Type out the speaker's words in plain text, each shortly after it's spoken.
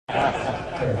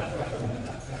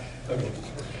Okay.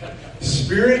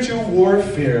 Spiritual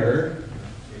warfare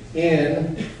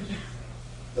in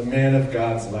the man of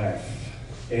God's life.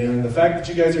 And the fact that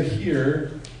you guys are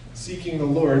here seeking the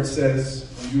Lord says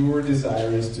your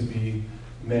desire is to be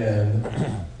men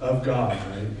of God,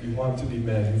 right? You want to be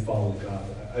men who follow God.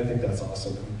 I think that's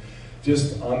awesome.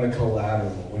 Just on the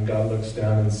collateral, when God looks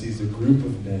down and sees a group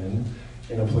of men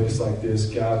in a place like this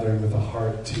gathered with a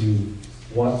heart to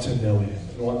want to know him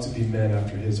and want to be men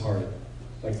after his heart,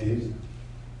 like David,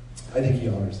 I think he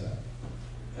honors that.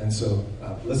 And so,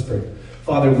 let's pray.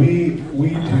 Father, we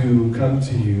do come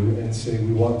to you and say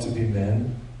we want to be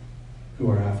men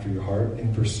who are after your heart,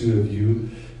 in pursuit of you,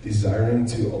 desiring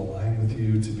to align with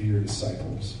you, to be your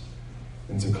disciples,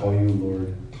 and to call you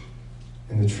Lord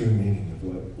in the true meaning of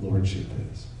what lordship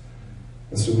is.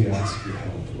 And so we ask your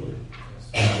help, Lord,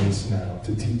 in this now,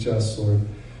 to teach us, Lord,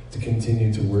 to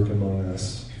continue to work among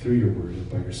us through your word and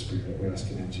by your Spirit. We're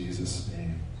asking in Jesus'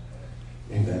 name.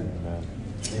 Amen. Amen.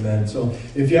 Amen. So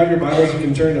if you have your Bibles, you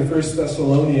can turn to 1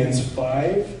 Thessalonians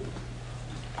 5.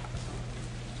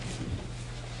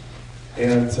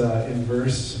 And in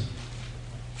verse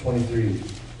 23,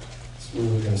 that's where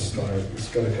we're going to start. It's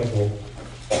got a couple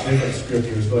different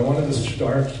scriptures, but I wanted to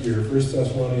start here, 1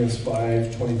 Thessalonians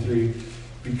 5:23,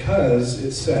 because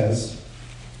it says,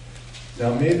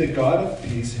 "Now may the God of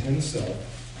peace himself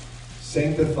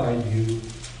sanctify you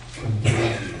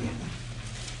completely,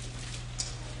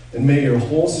 and may your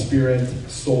whole spirit,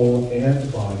 soul, and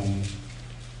body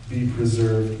be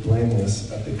preserved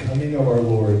blameless at the coming of our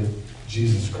Lord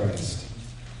Jesus Christ.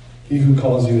 He who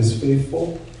calls you is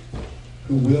faithful,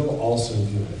 who will also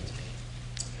do it."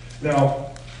 Now,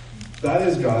 that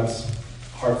is God's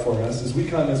heart for us as we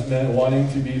come as men wanting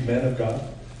to be men of God.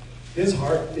 His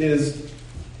heart is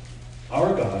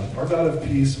our God of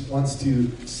peace wants to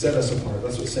set us apart.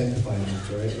 That's what sanctify means,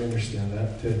 right? We understand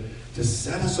that. To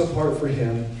set us apart for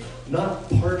him, not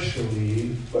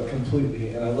partially, but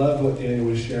completely. And I love what Daniel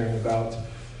was sharing about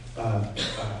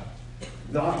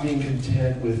not being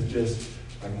content with just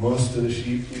like most of the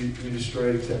sheep we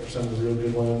destroyed, except for some of the real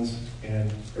good ones,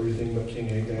 and everything but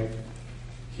King Agag.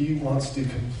 He wants to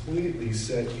completely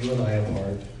set you and I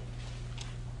apart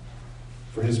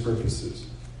for his purposes.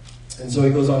 And so he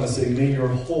goes on to say, may your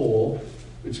whole,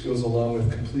 which goes along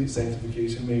with complete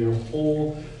sanctification, may your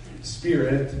whole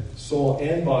spirit, soul,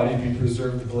 and body be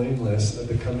preserved blameless at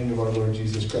the coming of our Lord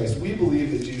Jesus Christ. We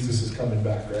believe that Jesus is coming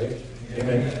back, right?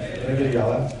 Amen. Anybody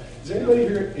yell out? Is there anybody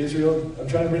here in Israel? I'm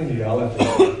trying to bring the yell out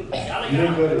there. You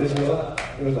didn't go to Israel?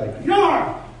 It was like,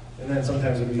 yeah! And then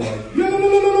sometimes it would be like, yeah,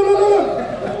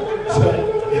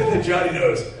 so, Johnny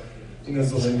knows. He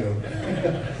knows the lingo.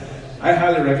 I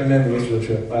highly recommend the Israel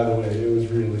trip, by the way. It was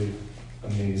really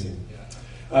amazing.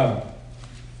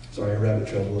 Sorry, I rabbit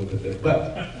trailed a little bit there.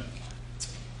 But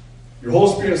your whole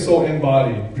spirit, soul, and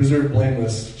body preserved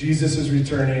blameless. Jesus is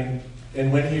returning,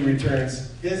 and when he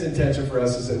returns, his intention for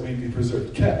us is that we be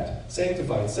preserved, kept,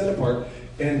 sanctified, set apart,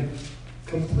 and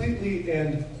completely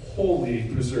and wholly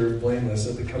preserved blameless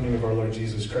at the coming of our Lord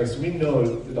Jesus Christ. We know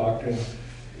the doctrine.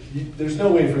 There's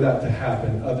no way for that to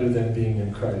happen other than being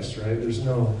in Christ, right?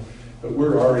 But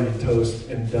we're already toast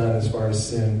and done as far as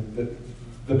sin.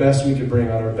 The best we could bring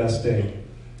on our best day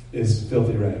is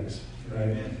filthy rags,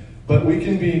 right? But we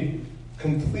can be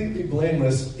completely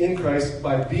blameless in Christ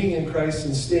by being in Christ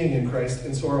and staying in Christ.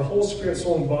 And so our whole spirit,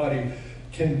 soul, and body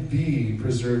can be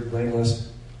preserved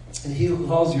blameless. And he who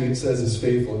calls you, it says, is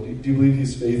faithful. Do you believe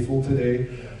he's faithful today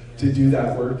to do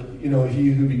that work? You know,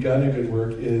 he who begun a good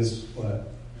work is what?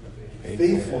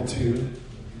 Faithful to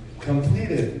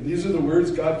complete it. These are the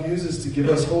words God uses to give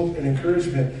us hope and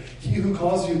encouragement. He who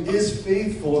calls you is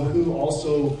faithful, who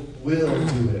also will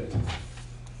do it.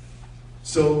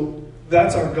 So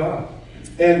that's our God.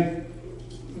 And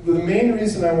the main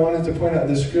reason I wanted to point out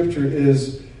this scripture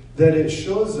is that it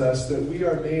shows us that we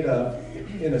are made up,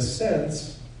 in a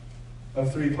sense,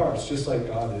 of three parts, just like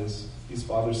God is. He's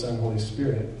Father, Son, Holy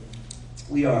Spirit.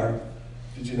 We are,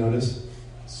 did you notice?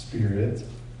 Spirit,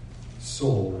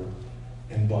 soul,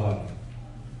 and body.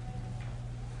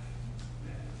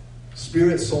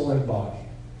 Spirit, soul, and body.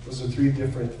 Those are three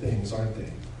different things, aren't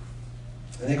they?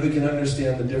 I think we can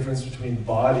understand the difference between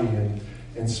body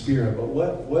and spirit, but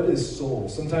what is soul?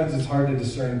 Sometimes it's hard to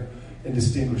discern and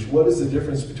distinguish. What is the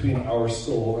difference between our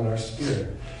soul and our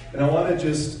spirit? And I want to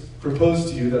just propose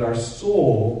to you that our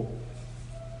soul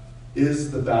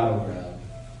is the battleground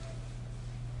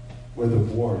where the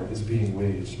war is being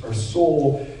waged. Our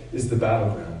soul is the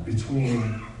battleground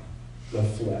between the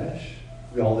flesh.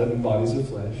 We all live in bodies of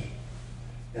flesh,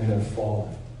 and then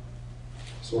fallen.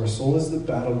 So our soul is the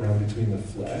battleground between the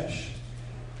flesh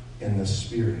and the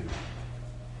spirit.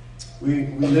 We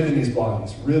live in these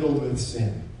bodies, riddled with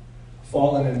sin,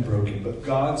 fallen and broken. But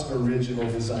God's original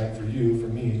design for you, for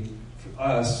me, for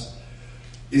us,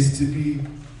 is to be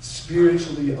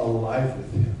spiritually alive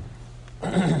with Him.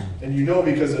 And you know,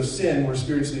 because of sin, we're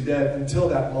spiritually dead until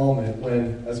that moment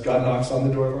when, as God knocks on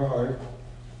the door of our heart,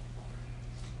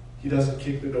 He doesn't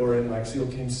kick the door in like SEAL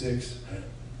Team 6,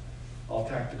 all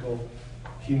tactical.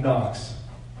 He knocks,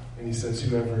 and He says,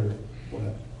 whoever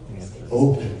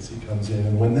opens, He comes in.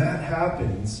 And when that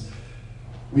happens,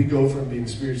 we go from being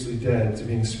spiritually dead to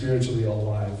being spiritually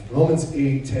alive. Romans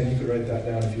 8:10, you could write that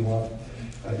down if you want.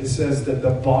 It says that the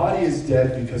body is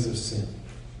dead because of sin,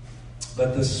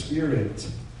 but the spirit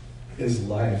is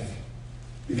life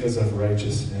because of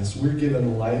righteousness. We're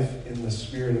given life in the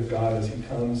Spirit of God as He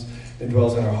comes and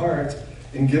dwells in our heart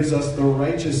and gives us the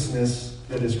righteousness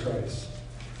that is Christ.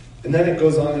 And then it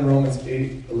goes on in Romans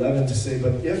 8:11 to say,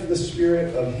 but if the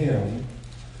Spirit of Him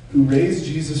who raised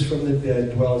Jesus from the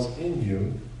dead dwells in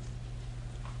you,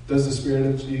 does the Spirit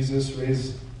of Jesus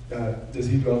does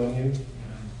He dwell in you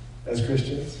as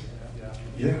Christians?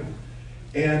 Yeah.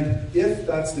 And if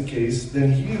that's the case,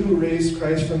 then He who raised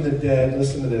Christ from the dead,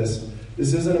 listen to this,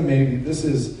 this isn't a maybe, this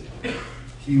is,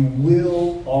 He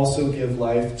will also give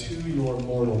life to your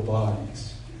mortal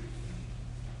bodies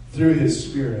through His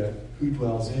Spirit who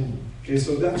dwells in you. Okay,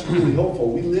 so that's really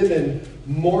hopeful. We live in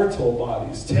mortal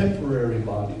bodies, temporary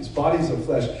bodies, bodies of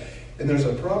flesh. And there's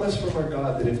a promise from our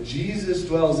God that if Jesus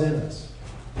dwells in us,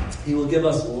 He will give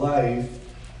us life,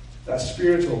 that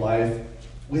spiritual life,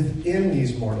 within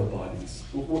these mortal bodies.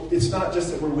 It's not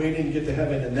just that we're waiting to get to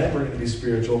heaven and then we're going to be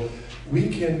spiritual. We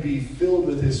can be filled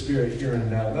with His Spirit here and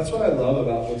now. And that's what I love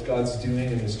about what God's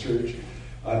doing in His church.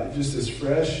 Just this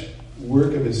fresh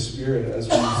work of His Spirit as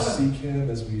we seek Him,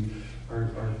 as we are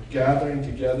gathering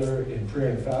together in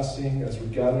prayer and fasting, as we're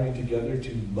gathering together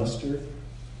to muster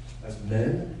as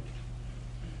men.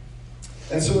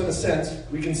 And so in a sense,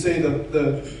 we can say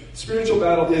the spiritual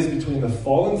battle is between the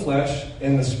fallen flesh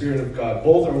and the Spirit of God.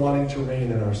 Both are wanting to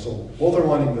reign in our soul. Both are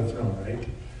wanting the throne, right?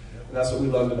 And that's what we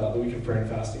loved about the week of prayer and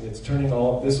fasting. It's turning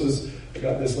all, I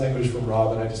got this language from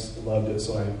Rob and I just loved it,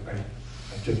 so I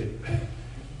took it.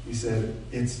 He said,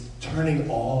 it's turning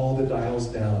all the dials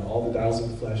down, all the dials of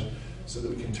the flesh, so that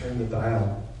we can turn the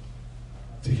dial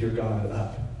to hear God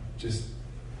up. Just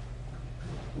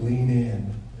lean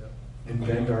in and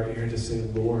bend our ear to say,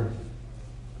 Lord,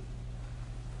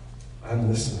 I'm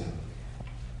listening.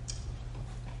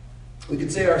 We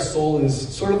could say our soul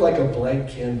is sort of like a blank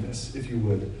canvas, if you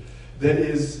would, that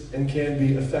is and can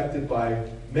be affected by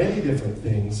many different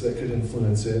things that could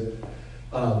influence it.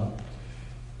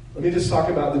 Let me just talk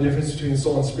about the difference between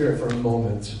soul and spirit for a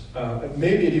moment.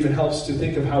 Maybe it even helps to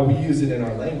think of how we use it in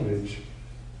our language.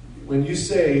 When you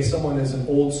say someone is an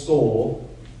old soul,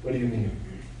 what do you mean?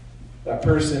 That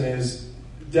person is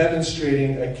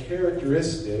demonstrating a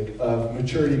characteristic of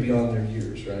maturity beyond their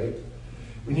years, right?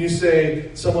 When you say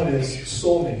someone is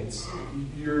soulmates,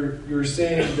 you're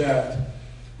saying that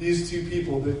these two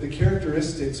people, the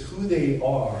characteristics, who they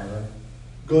are,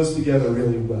 goes together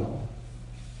really well.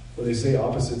 Well, they say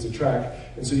opposites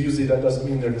attract, and so usually that doesn't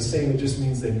mean they're the same, it just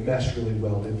means they mesh really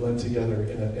well. They blend together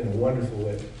in a wonderful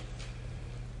way.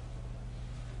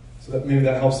 So that maybe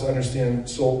that helps to understand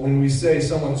soul. When we say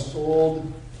someone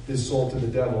sold his soul to the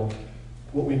devil,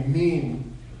 what we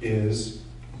mean is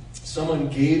someone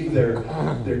gave their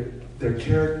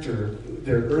character,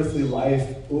 their earthly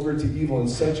life over to evil in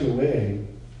such a way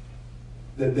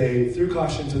that they threw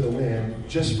caution to the wind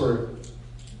just for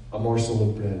a morsel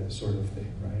of bread sort of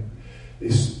thing,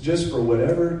 right? Just for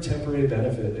whatever temporary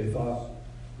benefit they thought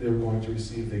they were going to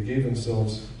receive, they gave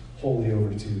themselves wholly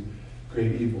over to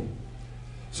great evil.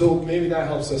 So maybe that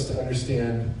helps us to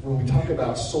understand when we talk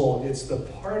about soul, it's the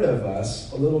part of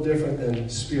us, a little different than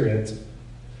spirit,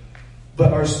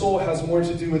 but our soul has more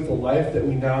to do with the life that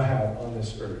we now have on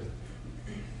this earth.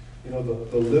 You know,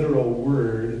 the literal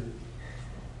word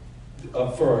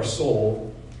for our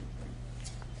soul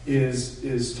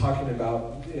is talking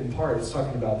about, in part, it's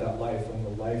talking about that life when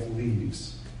the life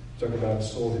leaves. It's talking about a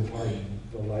soul departing,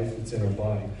 the life that's in our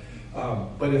body.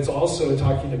 But it's also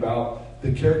talking about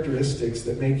the characteristics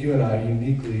that make you and I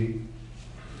uniquely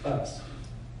us.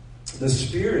 The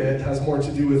spirit has more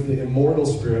to do with the immortal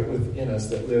spirit within us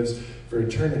that lives for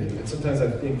eternity. And sometimes I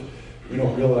think we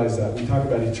don't realize that. We talk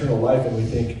about eternal life and we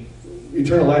think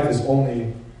eternal life is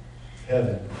only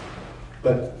heaven.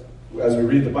 But as we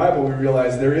read the Bible, we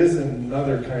realize there is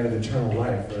another kind of eternal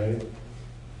life, right?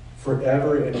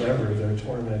 Forever and ever their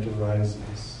torment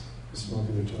arises. The smoke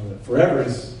of their torment. Forever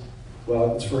is,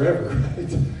 well, it's forever,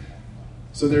 right?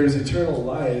 So there is eternal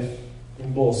life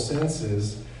in both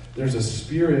senses. there's a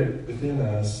spirit within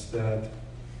us that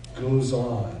goes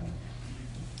on.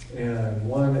 And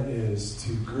one is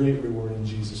to great reward in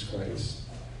Jesus Christ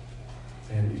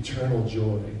and eternal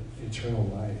joy, eternal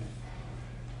life.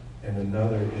 And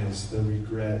another is the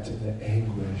regret and the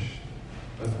anguish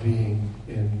of being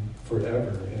in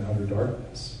forever in outer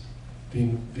darkness,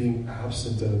 being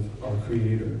absent of our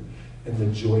Creator and the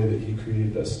joy that He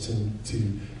created us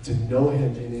to know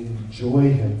Him and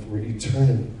enjoy Him for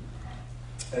eternity.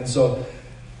 And so,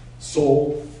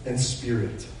 soul and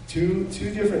spirit, two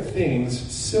different things,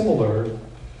 similar,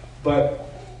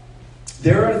 but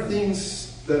there are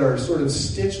things that are sort of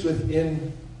stitched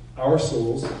within our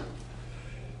souls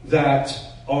that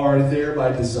are there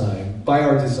by design, by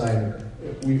our designer.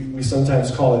 We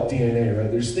sometimes call it DNA,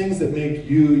 right? There's things that make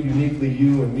you uniquely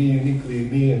you and me uniquely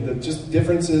me, and the just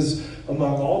differences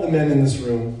among all the men in this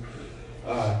room.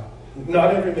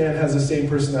 Not every man has the same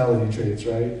personality traits,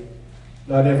 right?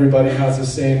 Not everybody has the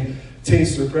same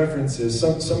tastes or preferences.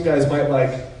 Some guys might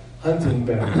like hunting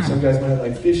better. Some guys might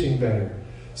like fishing better.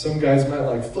 Some guys might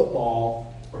like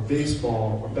football or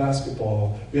baseball or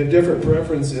basketball. We have different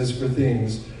preferences for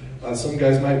things. Some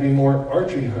guys might be more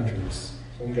archery hunters.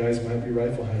 Some guys might be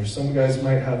rifle hunters. Some guys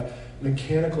might have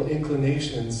mechanical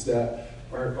inclinations that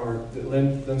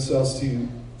lend themselves to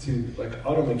like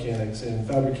auto mechanics and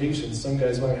fabrication. Some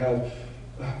guys might have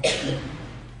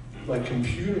like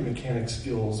computer mechanic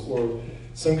skills, or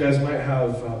some guys might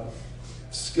have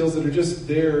skills that are just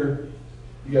there.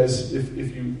 You guys,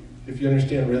 if you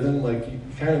understand rhythm, like you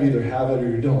kind of either have it or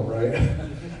you don't, right?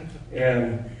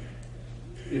 And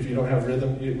if you don't have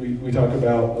rhythm, we talk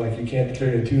about like you can't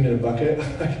carry a tune in a bucket.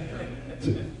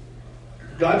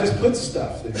 God just puts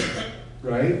stuff there,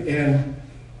 right?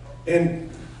 And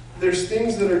there's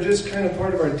things that are just kind of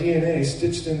part of our DNA,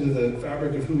 stitched into the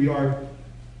fabric of who we are.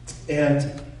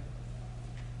 And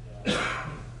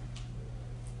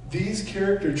these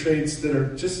character traits that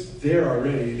are just there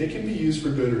already, they can be used for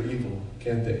good or evil,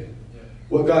 can't they?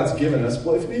 What God's given us,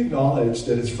 well, if we acknowledge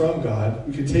that it's from God,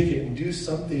 we can take it and do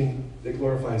something that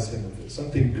glorifies Him with it,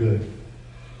 something good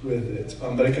with it.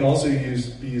 But it can also be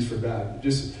used for bad.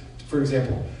 Just, for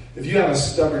example, if you have a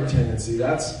stubborn tendency,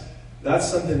 that's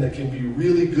something that can be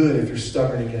really good if you're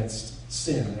stubborn against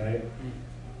sin, right?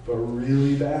 But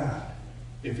really bad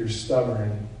if you're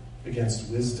stubborn against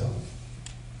wisdom.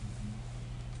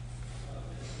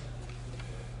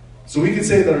 So we could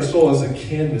say that our soul is a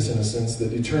canvas, in a sense, that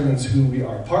determines who we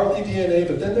are. Partly DNA,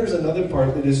 but then there's another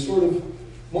part that is sort of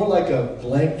more like a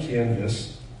blank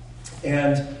canvas.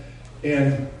 And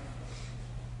the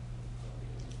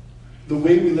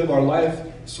way we live our life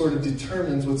sort of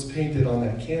determines what's painted on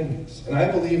that canvas. And I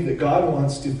believe that God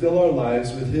wants to fill our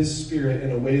lives with His Spirit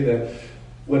in a way that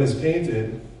what is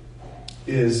painted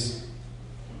is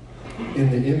in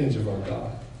the image of our God.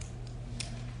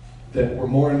 That we're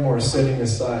more and more setting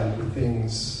aside the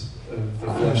things of the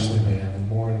fleshly man and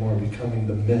more becoming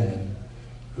the men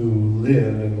who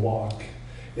live and walk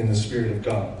in the Spirit of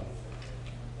God.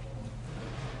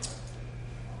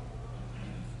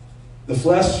 The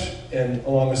flesh, and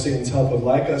along with Satan's help, would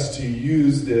like us to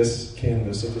use this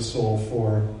canvas of the soul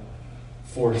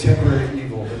for temporary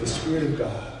evil. But the Spirit of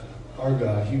God, our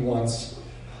God, He wants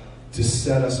to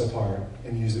set us apart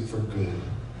and use it for good.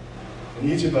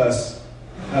 And each of us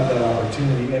have that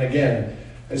opportunity. And again,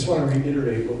 I just want to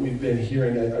reiterate what we've been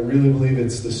hearing. I really believe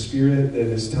it's the Spirit that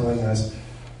is telling us,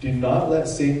 do not let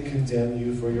Satan condemn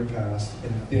you for your past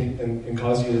and think and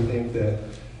cause you to think that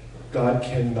God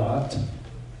cannot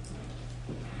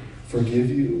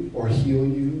forgive you or heal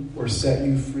you or set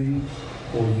you free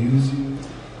or use you.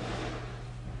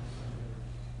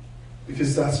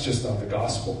 Because that's just not the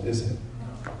gospel, is it?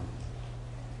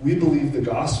 We believe the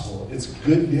gospel. It's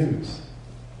good news.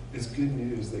 It's good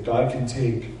news that God can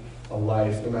take a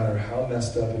life, no matter how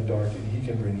messed up and dark, and He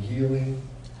can bring healing.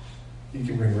 He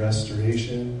can bring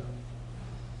restoration.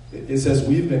 It says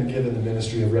we've been given the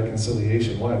ministry of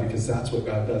reconciliation. Why? Because that's what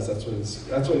God does. That's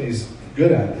what He's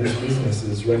good at. His business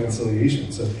is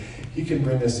reconciliation. So He can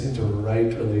bring us into a right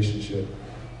relationship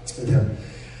with Him.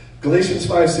 Galatians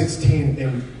 5:16,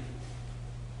 in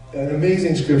an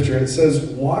amazing scripture, it says,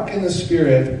 walk in the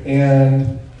Spirit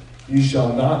and you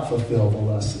shall not fulfill the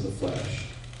lusts of the flesh.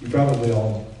 You probably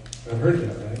all have heard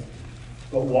that, right?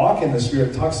 But walk in the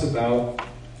Spirit talks about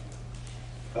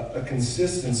a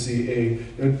consistency.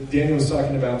 Daniel was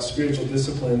talking about spiritual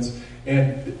disciplines,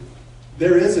 and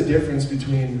there is a difference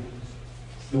between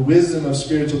the wisdom of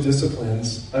spiritual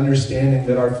disciplines, understanding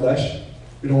that our flesh,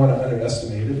 we don't want to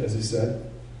underestimate it, as he said,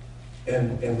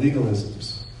 and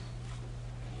legalisms.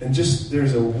 And just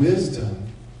there's a wisdom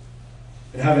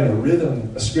and having a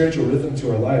rhythm, a spiritual rhythm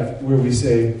to our life where we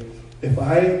say, if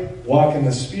I walk in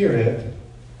the Spirit,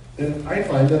 then I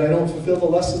find that I don't fulfill the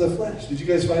lust of the flesh. Did you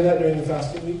guys find that during the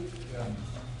fasting week? Yeah.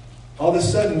 All of a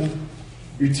sudden,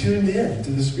 you're tuned in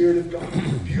to the Spirit of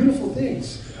God. Beautiful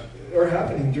things are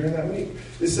happening during that week.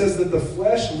 It says that the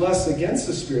flesh lusts against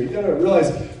the Spirit. You got to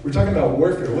realize we're talking about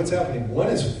warfare. What's happening? One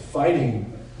is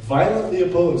fighting, violently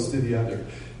opposed to the other.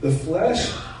 The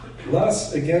flesh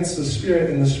lusts against the Spirit,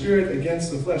 and the Spirit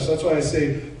against the flesh. That's why I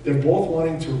say they're both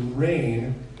wanting to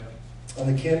reign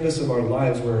on the canvas of our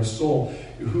lives, where our soul,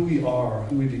 who we are,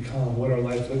 who we become, what our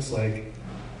life looks like.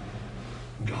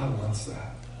 God wants that.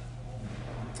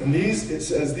 And it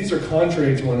says, these are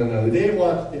contrary to one another. They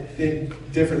want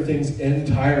different things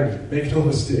entirely. Make no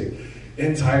mistake.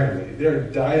 Entirely. They're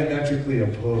diametrically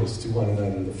opposed to one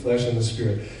another, the flesh and the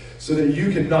Spirit, so that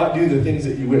you cannot do the things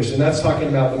that you wish. And that's talking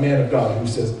about the man of God who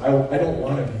says, I don't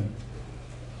want to be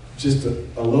just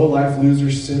a low-life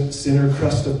loser, sinner,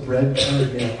 crust of bread kind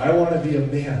of man. I want to be a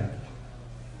man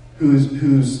who's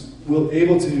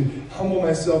able to humble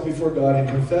myself before God and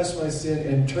confess my sin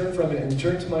and turn from it and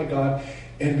turn to my God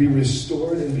and be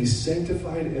restored and be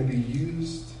sanctified and be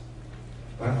used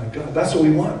by my God. That's what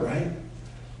we want, right?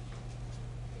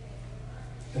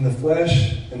 And the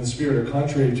flesh and the Spirit are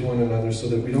contrary to one another, so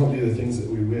that we don't do the things that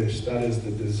we wish. That is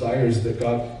the desires that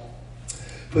God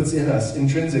puts in us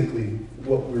intrinsically,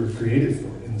 what we were created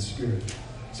for in the Spirit.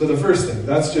 So the first thing,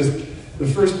 that's just the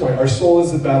first point. Our soul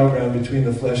is the battleground between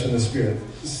the flesh and the Spirit.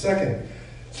 Second,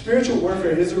 spiritual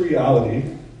warfare is a reality,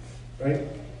 right?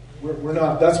 We're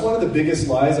not, that's one of the biggest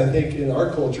lies, I think, in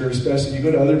our culture, especially. You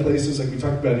go to other places, like we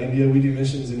talked about India, we do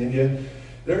missions in India.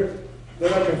 They're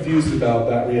not confused about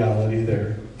that reality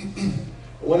there.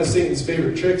 One of Satan's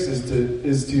favorite tricks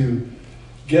is to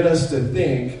get us to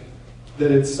think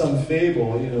that it's some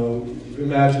fable. You know,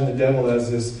 imagine the devil as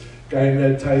this guy in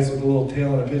red tights with a little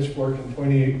tail and a pitchfork and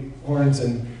pointy horns,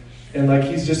 and like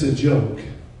he's just a joke.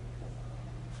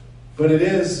 But it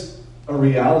is a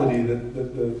reality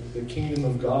that the kingdom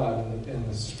of God and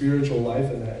the spiritual life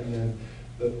in that, and then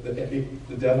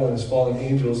the devil and his fallen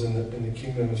angels in the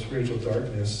kingdom of spiritual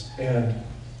darkness,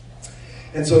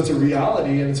 and so it's a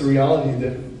reality, and it's a reality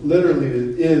that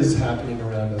literally is happening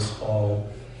around us all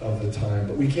of the time.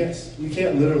 But we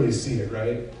can't literally see it,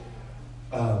 right?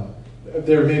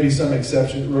 There may be some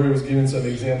exceptions. Rory was giving some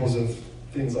examples of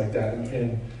things like that,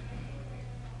 and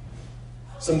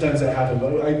sometimes that happens.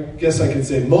 But I guess I could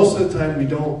say most of the time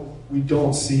we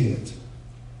don't see it,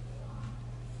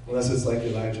 unless it's like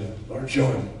Elijah. Lord,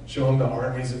 show him the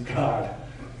armies of God.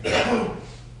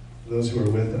 Those who are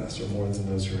with us are more than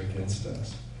those who are against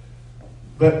us.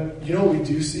 But you know what we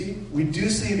do see? We do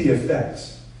see the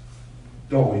effects,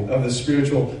 don't we, of the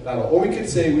spiritual battle. Or we could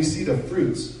say we see the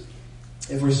fruits.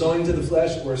 If we're sowing to the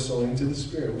flesh, we're sowing to the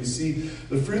Spirit. We see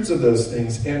the fruits of those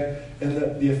things. And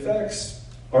the effects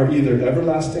are either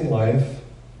everlasting life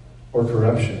or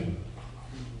corruption.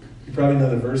 You probably know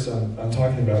the verse I'm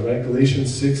talking about, right?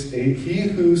 Galatians 6:8. He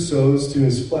who sows to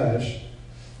his flesh,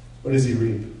 what does he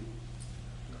reap?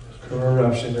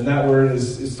 Corruption. And that word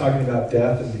is talking about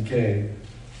death and decay.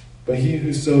 But he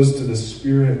who sows to the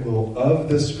Spirit will of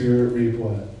the Spirit reap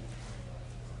what?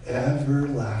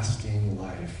 Everlasting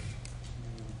life.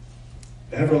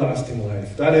 Everlasting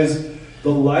life. That is the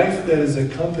life that is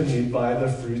accompanied by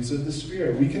the fruits of the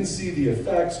Spirit. We can see the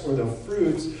effects or the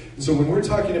fruits. And so when we're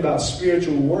talking about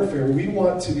spiritual warfare, we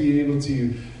want to be able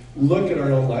to look at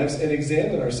our own lives and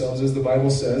examine ourselves, as the Bible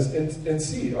says, and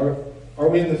see, are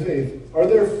we in the faith? Are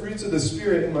there fruits of the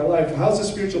Spirit in my life? How's the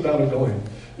spiritual battle going?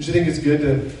 Don't you think it's good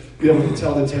to be able to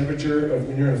tell the temperature of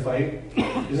when you're in a fight?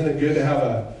 Isn't it good to have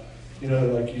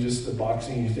like the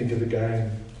boxing, you think of the guy,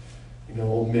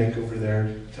 old Mick over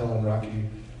there telling Rocky,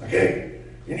 like, hey,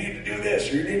 you need to do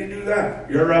this, or you need to do that.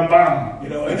 You're a bum,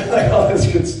 and like all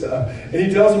this good stuff. And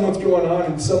he tells him what's going on,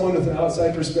 and someone with an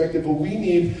outside perspective, but we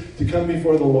need to come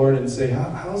before the Lord and say,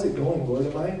 how's it going, Lord?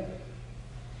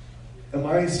 Am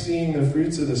I seeing the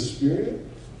fruits of the Spirit?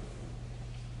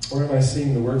 Or am I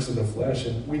seeing the works of the flesh?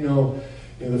 And we know,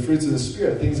 the fruits of the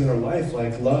Spirit, things in our life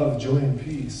like love, joy, and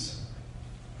peace.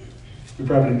 We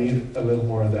probably need a little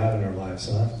more of that in our lives,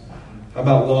 huh? How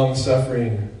about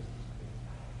long-suffering?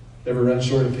 Ever run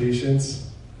short of patience?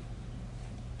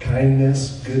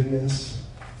 Kindness, goodness,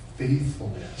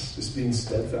 faithfulness, just being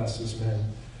steadfast as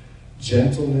men.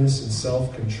 Gentleness and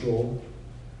self-control.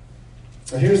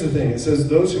 Now here's the thing. It says,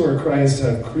 those who are Christ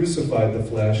have crucified the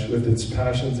flesh with its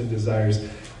passions and desires.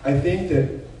 I think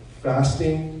that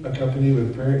fasting accompanied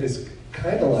with prayer is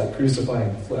kind of like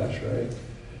crucifying the flesh, right?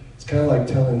 It's kind of like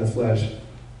telling the flesh,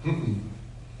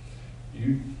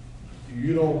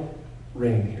 you don't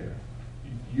reign here.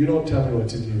 You don't tell me what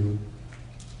to do.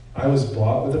 I was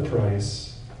bought with a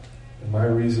price, and my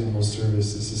reasonable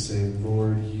service is to say,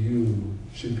 Lord, you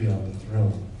should be on the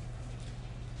throne.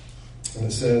 And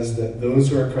it says that those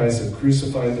who are Christ have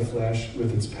crucified the flesh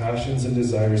with its passions and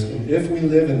desires. And if we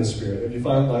live in the Spirit, if you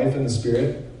find life in the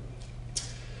Spirit,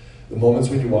 the moments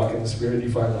when you walk in the Spirit, you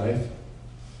find life.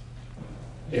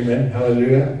 Amen.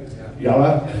 Hallelujah.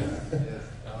 Yalla.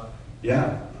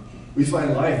 Yeah. We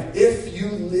find life. If you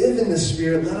live in the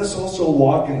Spirit, let us also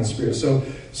walk in the Spirit.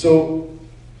 So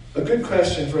a good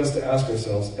question for us to ask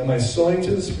ourselves, am I sowing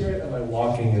to the Spirit? Am I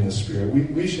walking in the Spirit?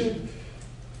 We should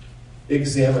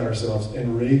examine ourselves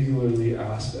and regularly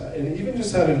ask that. And even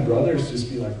just having brothers just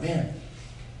be like, man,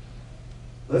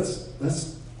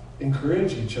 let's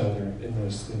encourage each other in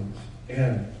those things.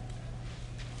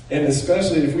 And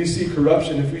especially if we see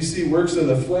corruption, if we see works of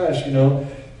the flesh,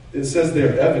 it says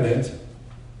they're evident.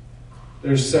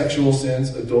 There's sexual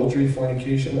sins, adultery,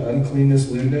 fornication,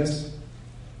 uncleanness, lewdness.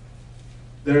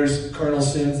 There's carnal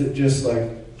sins that just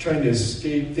like trying to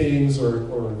escape things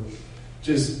or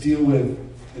just deal with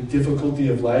the difficulty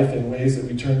of life in ways that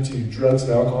we turn to drugs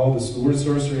and alcohol. The word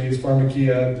sorcery is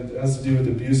pharmakia. It has to do with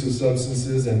abuse of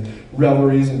substances and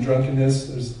revelries and drunkenness.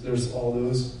 There's all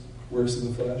those works of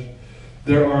the flesh.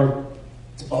 There are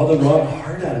all the wrong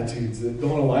heart attitudes that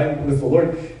don't align with the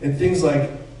Lord. And things like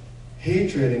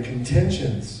hatred and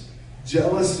contentions,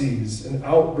 jealousies, and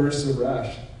outbursts of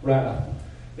wrath.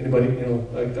 Anybody,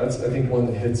 like that's, I think, one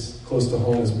that hits close to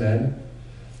home as men.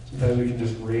 Sometimes we can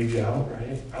just rage out,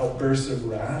 right? Outbursts of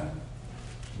wrath.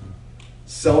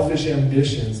 Selfish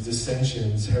ambitions,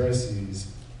 dissensions,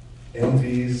 heresies,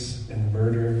 envies, and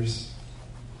murders.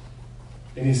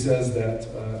 And he says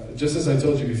that, just as I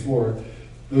told you before,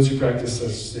 those who practice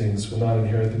such things will not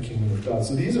inherit the kingdom of God.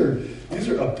 So these are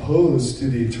opposed to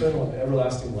the eternal and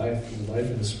everlasting life and life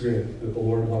in the Spirit that the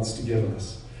Lord wants to give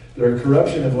us. They're a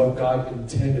corruption of what God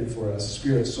intended for us,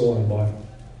 spirit, soul, and body.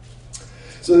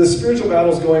 So the spiritual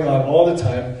battle is going on all the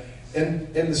time,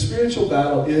 and the spiritual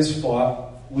battle is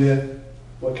fought with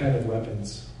what kind of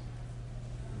weapons?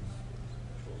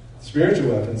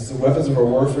 Spiritual weapons. The weapons of our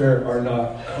warfare are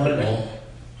not carnal.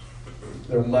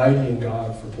 They're mighty in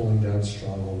God for pulling down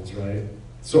strongholds, right?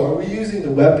 So are we using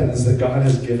the weapons that God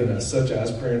has given us, such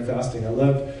as prayer and fasting? I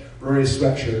loved Rory's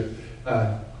sweatshirt.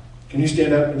 Can you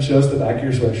stand up and show us the back of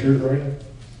your sweatshirt, Rory?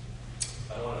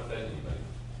 I don't want to offend anybody.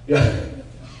 Yeah.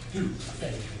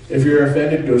 If you're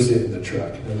offended, go sit in the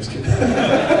truck. No, I'm just kidding.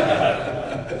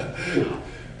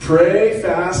 Pray,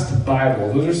 fast,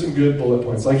 Bible. Those are some good bullet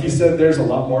points. Like he said, there's a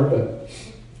lot more, but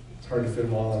it's hard to fit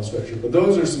them all on a sweatshirt. But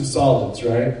those are some solids,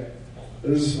 right?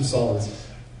 Those are some solids.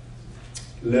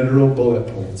 Literal bullet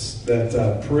points.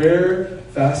 That prayer,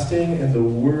 fasting, and the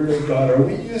Word of God. Are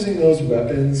we using those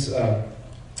weapons?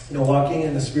 Walking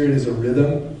in the Spirit is a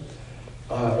rhythm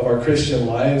of our Christian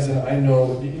lives, and I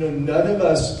know, none of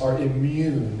us are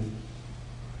immune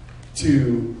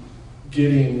to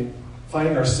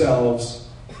finding ourselves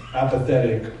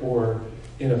apathetic or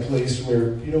in a place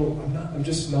where, I'm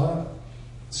just not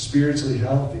spiritually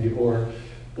healthy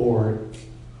or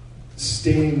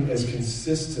staying as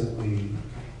consistently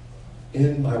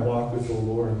in my walk with the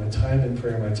Lord, my time in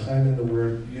prayer, my time in the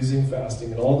Word, using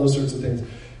fasting, and all those sorts of things.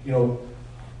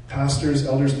 Pastors,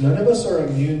 elders, none of us are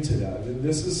immune to that. And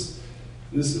this is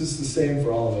the same for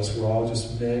all of us. We're all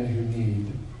just men who need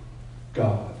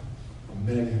God.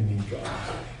 Men who need God.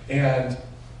 And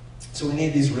so we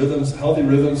need these rhythms, healthy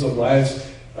rhythms of lives,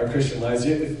 our Christian lives.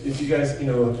 If you guys,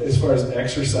 as far as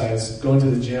exercise, going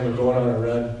to the gym or going on a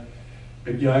run,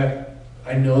 but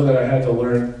I know that I had to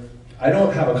learn. I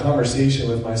don't have a conversation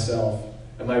with myself.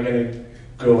 Am I going to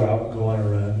go out and go on a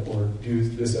run or do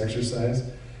this exercise?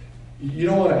 You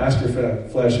don't want to ask your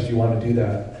flesh if you want to do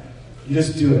that. You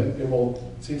just do it.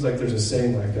 It seems like there's a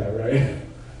saying like that, right?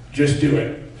 Just do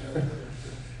it.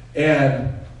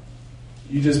 And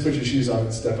you just put your shoes on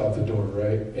and step out the door,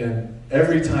 right? And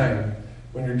every time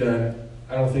when you're done,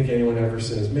 I don't think anyone ever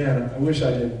says, man, I wish I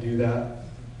didn't do that.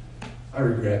 I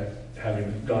regret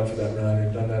having gone for that run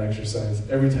or done that exercise.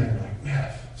 Every time you're like,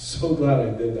 man, I'm so glad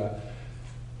I did that.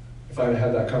 If I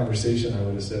had that conversation, I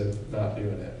would have said, not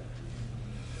doing it.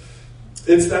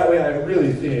 It's that way. I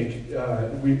really think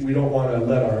we don't want to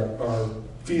let our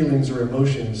feelings or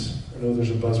emotions, I know there's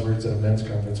a buzzwords at a men's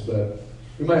conference, but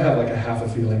we might have like a half a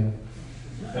feeling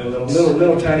and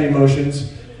little tiny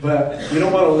emotions, but we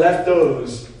don't want to let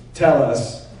those tell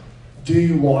us, do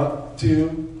you want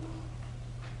to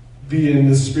be in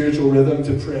this spiritual rhythm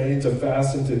to pray, to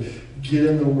fast, and to get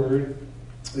in the Word?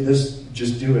 We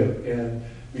just do it. And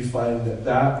we find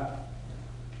that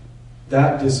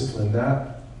discipline, that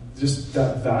just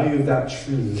that value of that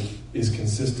truth is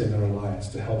consistent in our lives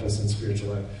to help us in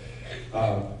spiritual life.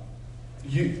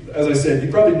 As I said,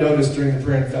 you probably noticed during the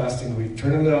prayer and fasting week,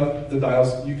 turning down the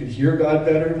dials, you could hear God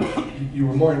better. You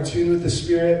were more in tune with the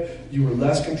Spirit. You were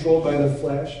less controlled by the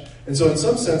flesh. And so in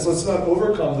some sense, let's not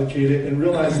overcomplicate it and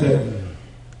realize that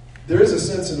there is a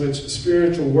sense in which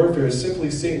spiritual warfare is simply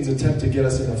Satan's attempt to get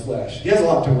us in the flesh. He has a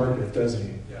lot to work with, doesn't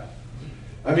he? Yeah.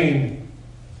 I mean,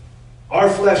 our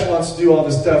flesh wants to do all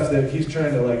the stuff that he's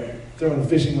trying to, like, throw a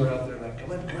fishing lure out there and, like,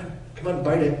 come on,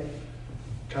 bite it.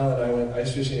 Kyle and I went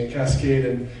ice fishing at Cascade,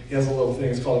 and he has a little thing.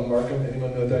 It's called a Markham.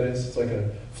 Anyone know what that is? It's like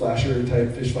a flasher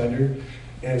type fish finder.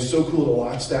 And it's so cool to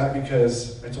watch that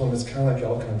because I told him it's kind of like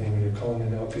elk hunting when you're calling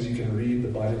it out because you can read the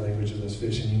body language of those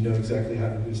fish and you know exactly how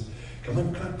to just, come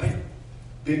on, bite it.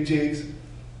 Big jigs,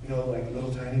 like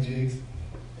little tiny jigs.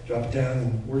 Drop it down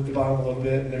and work the bottom a little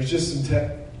bit. And there's just some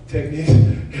techniques.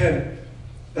 And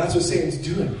that's what Satan's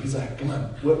doing. He's like, come on,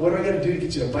 what do I got to do to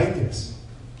get you to bite this?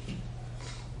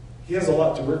 He has a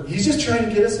lot to work. He's just trying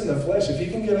to get us in the flesh. If he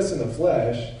can get us in the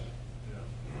flesh,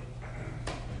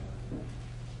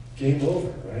 game over,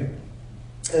 right?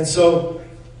 And so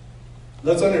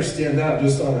let's understand that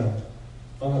just on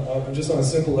a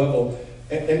simple level,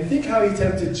 and think how he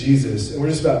tempted Jesus. And we're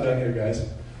just about done here, guys.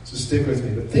 So stick with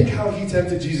me. But think how he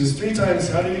tempted Jesus 3 times.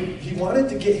 How did he wanted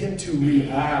to get him to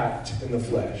react in the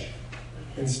flesh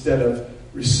instead of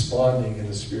responding in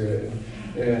the Spirit.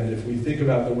 And if we think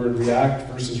about the word react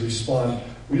versus respond,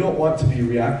 we don't want to be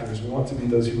reactors. We want to be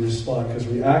those who respond, because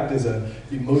react is an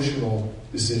emotional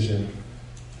decision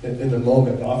in the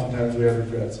moment. Oftentimes we have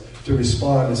regrets. To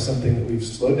respond is something that we've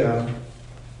slowed down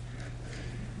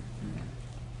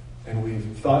and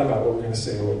we've thought about what we're going to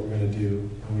say or what we're going to do,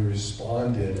 and we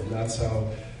responded. And that's how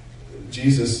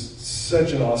Jesus,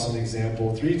 such an awesome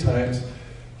example. 3 times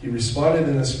he responded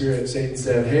in the Spirit. Satan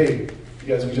said, hey, you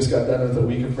guys, we just got done with a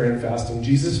week of prayer and fasting.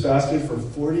 Jesus fasted for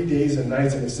 40 days and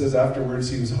nights, and it says afterwards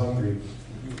he was hungry.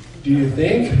 Do you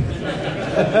think?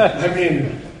 I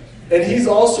mean, and he's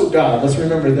also God. Let's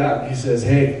remember that. He says,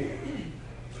 hey,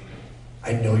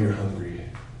 I know you're hungry.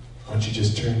 Why don't you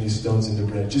just turn these stones into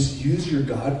bread? Just use your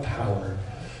God power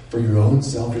for your own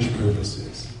selfish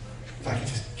purposes. If I can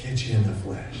just get you in the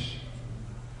flesh.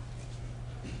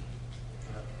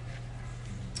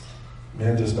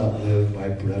 Man does not live by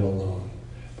bread alone,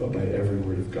 but by every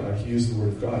word of God. He used the word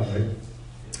of God, right?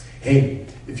 Hey,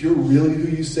 if you're really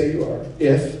who you say you are,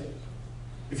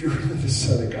 if you're really the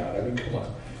Son of God, I mean, come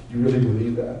on, you really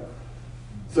believe that?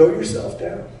 Throw yourself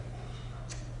down.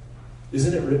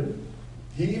 Isn't it written?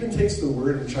 He even takes the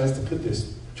word and tries to put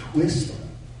this twist on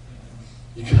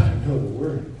it. You gotta know the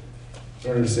word in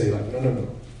order to say, like, no.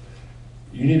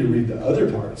 You need to read the other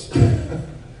parts.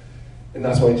 And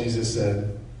that's why Jesus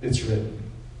said, it's written.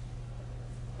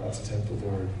 Not to tempt the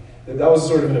Lord. That was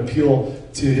sort of an appeal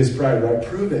to his pride, right?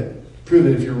 Prove it. Prove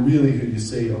it if you're really who you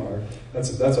say you are.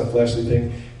 That's a fleshly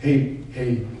thing.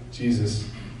 Hey, Jesus,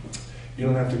 you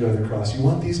don't have to go to the cross. You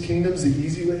want these kingdoms the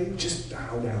easy way? Just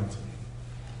bow down to me.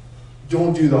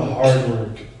 Don't do the hard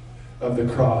work of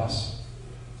the cross.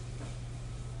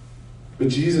 But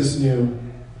Jesus knew,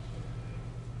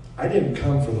 I didn't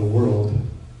come for the world.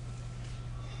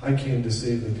 I came to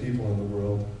save the people in the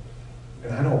world.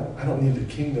 And I don't need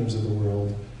the kingdoms of the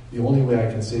world. The only way I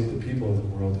can save the people of the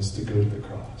world is to go to the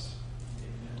cross.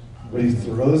 But he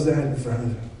throws that in front of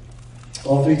him.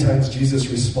 All 3 times Jesus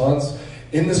responds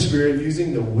in the Spirit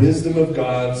using the wisdom of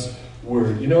God's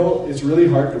word. You know, it's really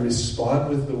hard to respond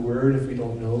with the word if we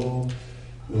don't know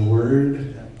the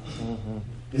word.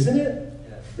 Isn't it?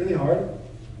 Really hard?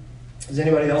 Does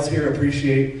anybody else here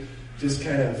appreciate just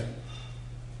kind of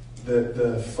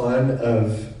the fun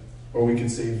of, or we could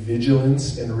say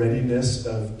vigilance and readiness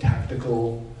of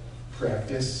tactical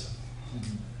practice?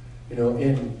 You know,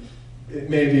 it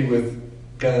may be with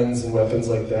guns and weapons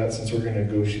like that, since we're going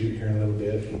to go shoot here in a little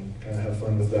bit and kind of have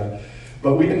fun with that.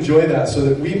 But we enjoy that so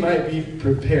that we might be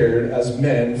prepared as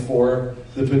men for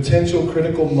the potential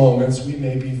critical moments we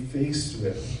may be faced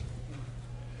with.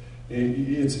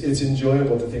 It's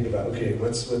enjoyable to think about, okay,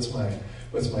 what's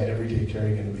my everyday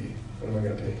carry going to be? What am I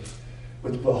going to pick?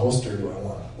 What holster do I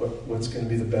want? What's going to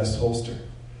be the best holster?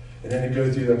 And then to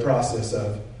go through the process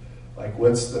of, like,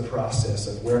 what's the process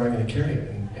of where am I going to carry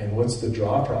it? And what's the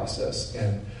draw process?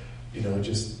 And,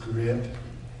 just grip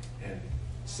and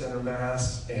center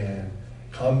mass and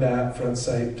combat, front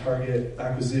sight, target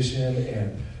acquisition,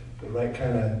 and the right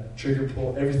kind of trigger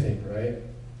pull, everything, right?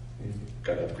 You've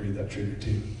got to upgrade that trigger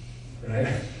too, right?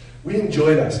 We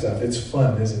enjoy that stuff. It's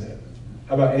fun, isn't it?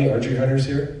 How about any archery hunters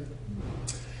here?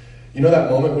 You know that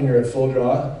moment when you're at full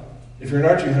draw If you're an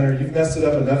archery hunter, you've messed it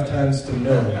up enough times to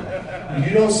know.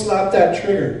 You don't slap that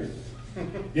trigger.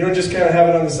 You don't just kind of have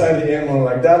it on the side of the animal and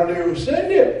like, that'll do,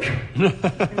 send it.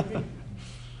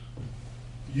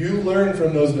 You learn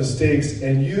from those mistakes,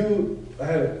 and I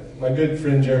had my good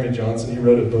friend Jeremy Johnson, he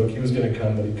wrote a book. He was going to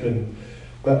come, but he couldn't.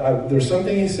 But there's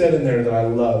something he said in there that I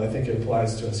love. I think it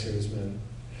applies to us here as men.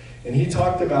 And he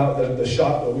talked about the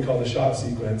shot, what we call the shot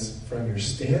sequence, from your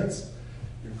stance,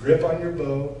 your grip on your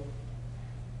bow,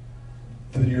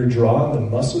 your draw, the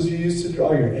muscles you use to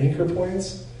draw, your anchor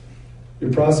points,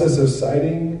 your process of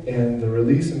sighting, and the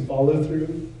release and follow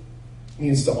through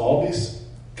needs to all be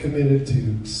committed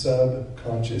to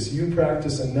subconscious. You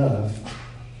practice enough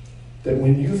that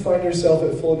when you find yourself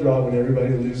at full draw, when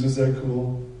everybody loses their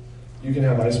cool, you can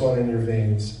have ice water in your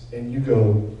veins, and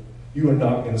you are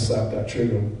not going to slap that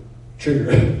trigger.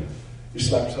 You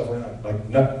slap yourself around. Like,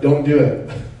 no, don't do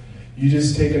it. You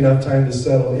just take enough time to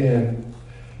settle in,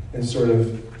 and sort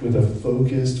of with a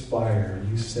focused fire,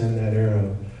 you send that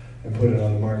arrow and put it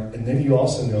on the mark. And then you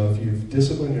also know, if you've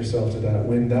disciplined yourself to that,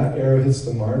 when that arrow hits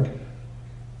the mark,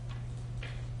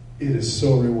 it is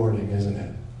so rewarding, isn't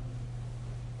it?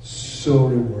 So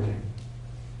rewarding.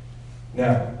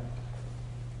 Now,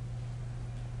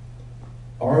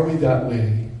 are we that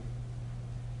way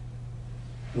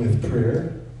with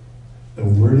prayer, the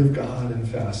Word of God, and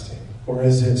fasting? Or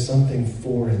is it something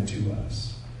foreign to us?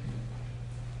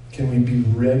 Can we be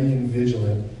ready and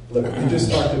vigilant? Look, we just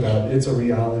talked about it's a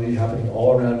reality happening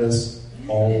all around us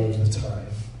all of the time.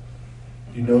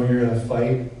 You know you're in a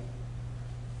fight.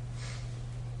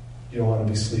 You don't want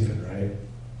to be sleeping, right?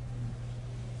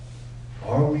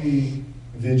 Are we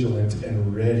vigilant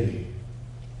and ready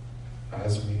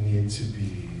as we need to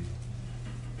be?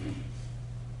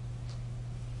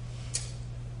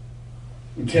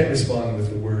 We can't respond with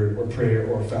the word or prayer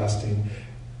or fasting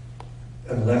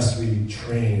unless we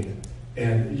train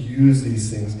and use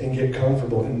these things and get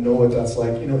comfortable and know what that's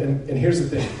like. And here's the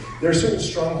thing. There are certain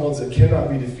strongholds that cannot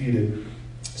be defeated,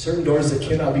 certain doors that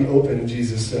cannot be opened,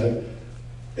 Jesus said,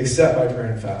 except by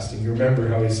prayer and fasting. You remember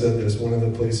how he said this. One of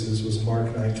the places was Mark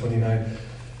 9:29.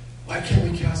 Why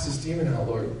can't we cast this demon out,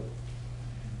 Lord?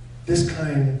 This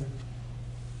kind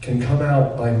can come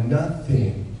out by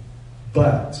nothing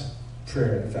but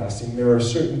prayer and fasting. There are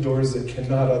certain doors that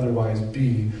cannot otherwise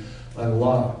be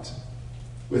unlocked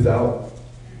without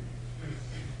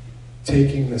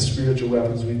taking the spiritual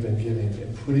weapons we've been given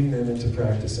and putting them into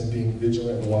practice and being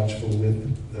vigilant and watchful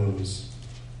with those.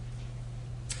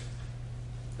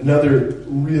 Another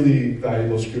really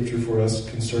valuable scripture for us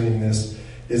concerning this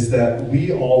is that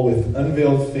we all with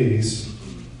unveiled face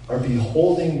are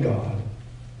beholding God,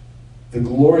 the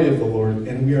glory of the Lord,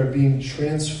 and we are being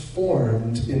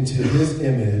transformed into His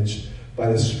image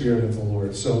by the Spirit of the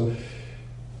Lord. So,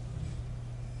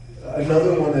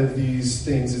 another one of these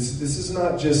things, this is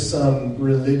not just some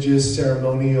religious,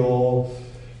 ceremonial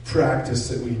practice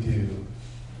that we do,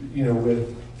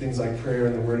 with things like prayer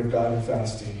and the Word of God and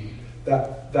fasting.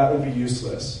 That would be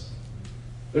useless.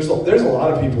 There's a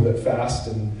lot of people that fast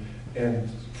and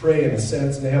pray in a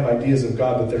sense, and they have ideas of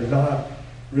God, but they're not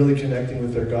really connecting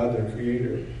with their God, their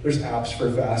Creator. There's apps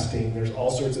for fasting. There's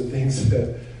all sorts of things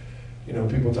that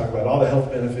people talk about, all the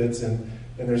health benefits, and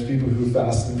there's people who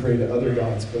fast and pray to other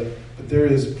gods. But there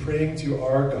is praying to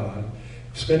our God,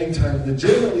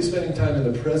 legitimately spending time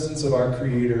in the presence of our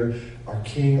Creator, our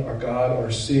King, our God,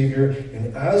 our Savior.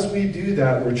 And as we do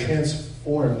that, we're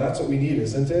transformed. That's what we need,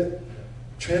 isn't it?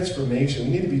 Transformation.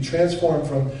 We need to be transformed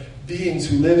from beings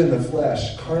who live in the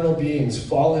flesh, carnal beings,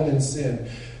 fallen in sin,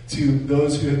 to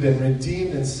those who have been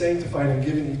redeemed and sanctified and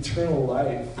given eternal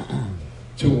life,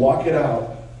 to walk it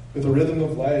out with a rhythm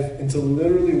of life, and to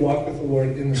literally walk with the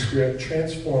Lord in the Spirit,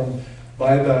 transformed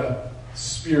by the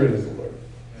Spirit of the Lord.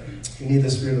 We need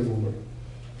the Spirit of the Lord.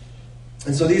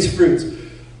 And so these fruits,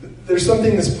 there's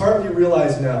something that's partly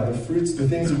realized now. The fruits, the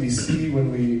things that we see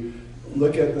when we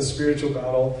look at the spiritual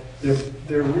battle,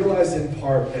 they're realized in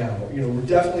part now. We're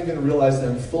definitely going to realize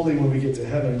them fully when we get to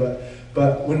heaven,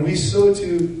 but when we sow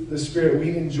to the Spirit,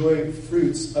 we enjoy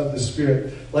fruits of the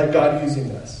Spirit, like God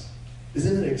using us.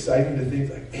 Isn't it exciting to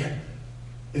think, like, man,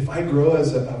 if I grow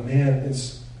as a man in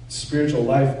spiritual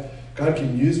life, God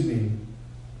can use me.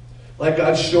 Like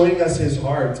God showing us His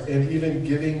heart and even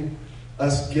giving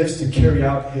us gifts to carry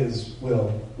out His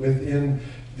will within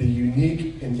the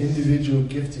unique and individual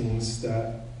giftings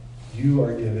that you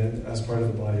are given as part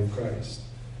of the body of Christ.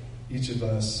 Each of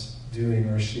us doing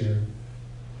our share.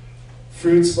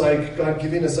 Fruits like God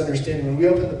giving us understanding. When we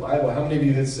open the Bible, how many of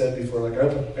you have said before, like,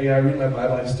 I read my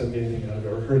Bible, I just don't get anything out of it,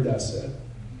 or heard that said?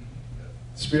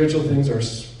 Spiritual things are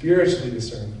spiritually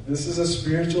discerned. This is a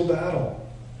spiritual battle.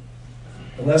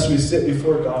 unless we sit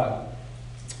before God,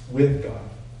 with God,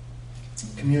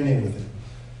 communing with Him,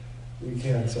 we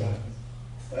can't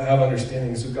have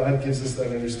understanding. So God gives us that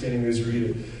understanding as we read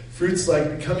it. Fruits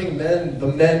like becoming men, the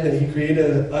men that He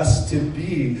created us to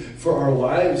be for our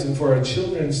wives and for our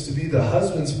children, to be the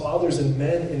husbands, fathers, and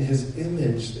men in His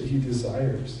image that He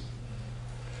desires.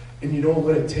 And you know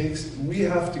what it takes? We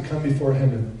have to come before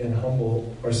Him and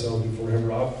humble ourselves before Him.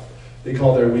 Rob, they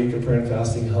call their week of prayer and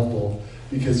fasting humble,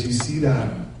 because you see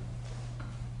that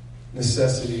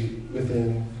necessity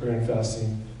within prayer and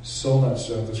fasting so much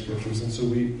throughout the scriptures. And so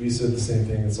we said the same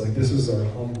thing. It's like, this is our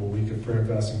humble week of prayer and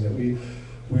fasting, that we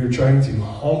are trying to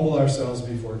humble ourselves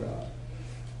before God.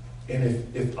 And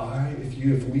if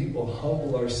we will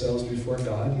humble ourselves before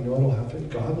God, you know what will happen?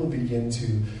 God will begin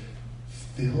to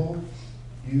fill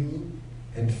you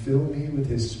and fill me with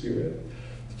His Spirit.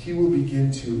 He will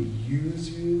begin to use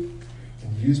you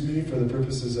and use me for the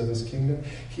purposes of His kingdom.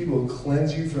 He will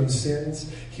cleanse you from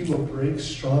sins. He will break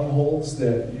strongholds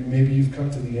that maybe you've come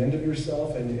to the end of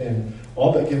yourself and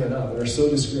all but given up and are so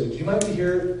discouraged. You might be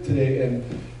here today and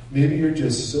maybe you're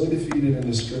just so defeated and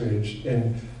discouraged,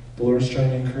 and the Lord's trying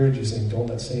to encourage you, saying, don't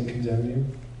let Satan condemn you.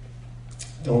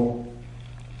 Don't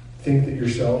think that you're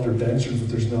shelved or benched or that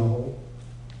there's no hope.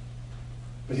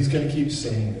 But He's going to keep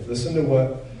saying it. Listen to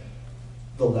what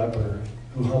the leper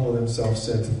who humbled himself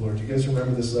said to the Lord. Do you guys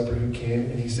remember this leper who came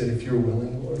and he said, if you're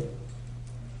willing, Lord,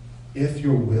 if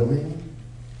you're willing.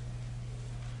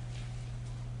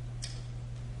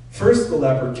 First the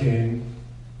leper came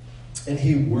and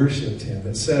he worshipped Him.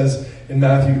 It says in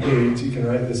Matthew 8, you can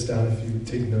write this down if you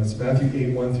take notes. Matthew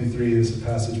 8, 1-3 is the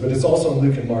passage, but it's also in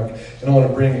Luke and Mark. And I want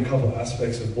to bring a couple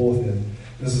aspects of both in.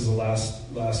 This is the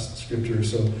last scripture.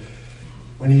 So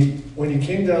when he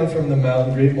came down from the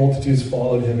mountain, great multitudes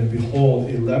followed Him, and behold,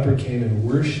 a leper came and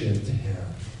worshipped Him.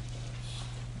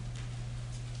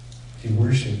 He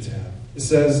worshipped Him. It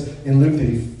says in Luke that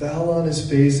he fell on his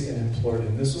face and implored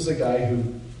Him. This was a guy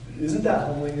who, isn't that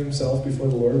humbling himself before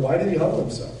the Lord? Why did he humble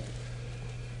himself?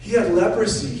 He had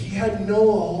leprosy. He had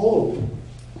no hope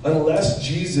unless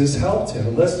Jesus helped him,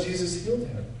 unless Jesus healed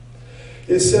him.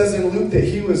 It says in Luke that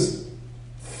he was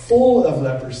full of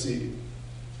leprosy.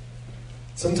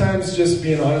 Sometimes just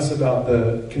being honest about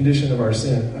the condition of our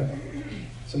sin.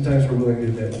 Sometimes we're willing to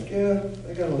admit, like, yeah,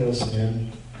 I got a little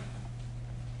sin.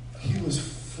 He was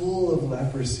full of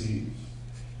leprosy.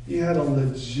 He had a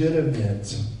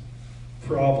legitimate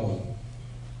problem.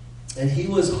 And he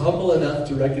was humble enough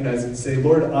to recognize it and say,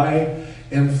 Lord, I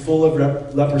am full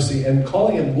of leprosy. And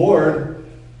calling Him Lord,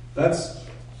 that's,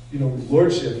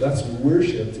 lordship, that's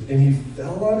worship. And he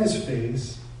fell on his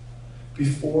face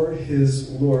before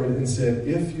his Lord and said,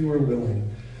 if you are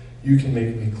willing, you can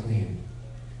make me clean.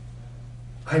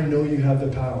 I know you have the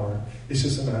power. It's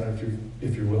just a matter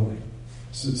if you're willing.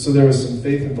 So there was some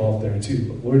faith involved there too.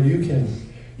 But Lord, you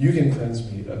can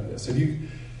cleanse me of this. Have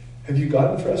you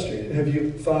gotten frustrated? Have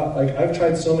you thought, like, I've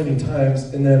tried so many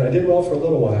times, and then I did well for a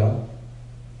little while,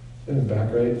 and then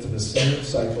back right to the same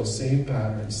cycle, same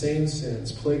pattern, same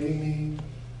sins, plaguing me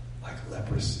like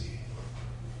leprosy,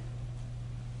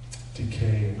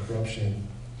 decay and corruption.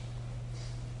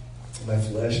 My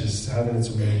flesh is having its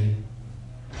way.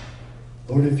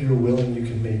 Lord, if you're willing, you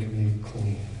can make me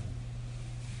clean.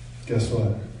 Guess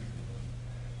what?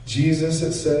 Jesus,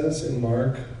 it says in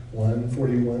Mark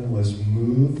 1:41, was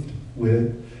moved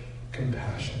with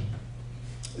compassion.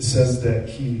 It says that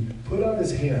He put out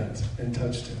His hand and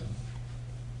touched him.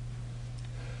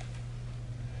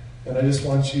 And I just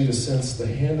want you to sense the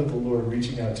hand of the Lord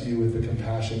reaching out to you with the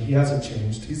compassion. He hasn't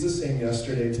changed. He's the same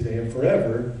yesterday, today, and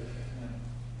forever.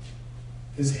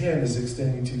 His hand is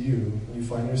extending to you when you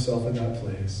find yourself in that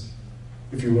place.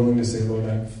 If you're willing to say, Lord,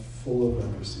 I'm full of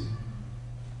leprosy.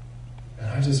 And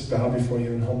I just bow before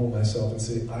you and humble myself and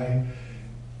say, I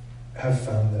have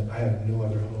found that I have no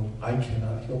other hope. I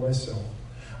cannot heal myself.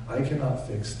 I cannot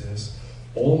fix this.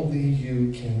 Only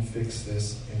you can fix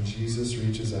this. And Jesus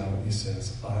reaches out and He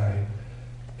says, I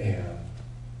am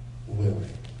willing.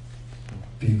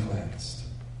 Be cleansed.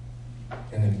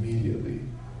 And immediately,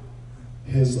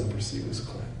 his leprosy was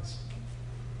cleansed.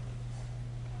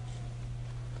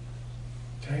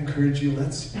 Can I encourage you?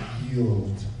 Let's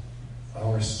yield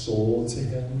our soul to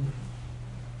Him.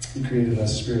 He created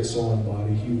us spirit, soul, and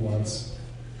body. He wants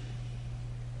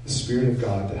the Spirit of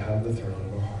God to have the throne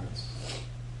of our hearts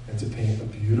and to paint a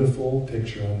beautiful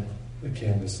picture on the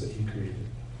canvas that He created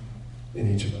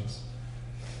in each of us.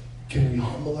 Can we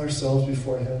humble ourselves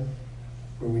before Him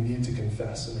where we need to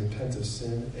confess and repent of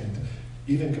sin and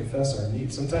even confess our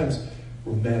needs? Sometimes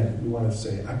we're men. We want to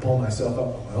say, I pull myself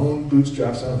up on my own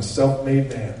bootstraps. I'm a self-made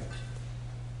man.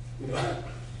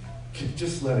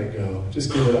 just let it go.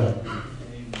 Just give it up.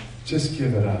 Just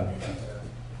give it up.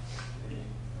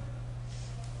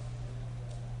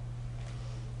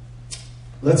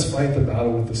 Let's fight the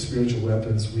battle with the spiritual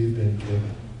weapons we've been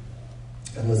given.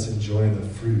 And let's enjoy the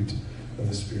fruit of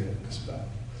the Spirit in this battle.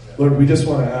 Lord, we just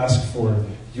want to ask for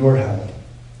your help.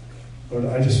 Lord,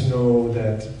 I just know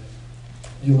that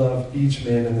you love each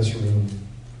man in this room.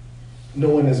 No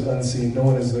one is unseen. No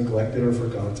one is neglected or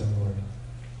forgotten, Lord.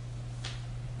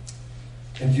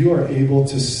 And you are able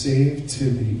to save to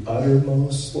the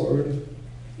uttermost, Lord,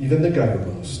 even the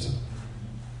guttermost.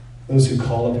 Those who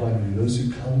call upon you, those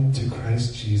who come to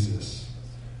Christ Jesus.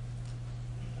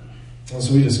 And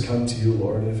so we just come to you,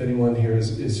 Lord. And if anyone here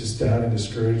is just down and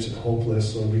discouraged and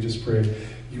hopeless, Lord, we just pray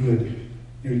you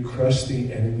would crush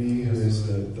the enemy who is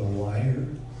the liar,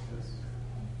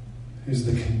 who's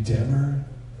the condemner.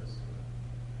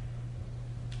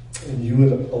 And you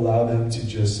would allow them to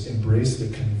just embrace the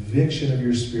conviction of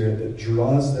your Spirit that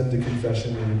draws them to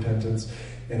confession and repentance,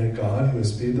 and a God who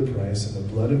has paid the price, and the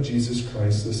blood of Jesus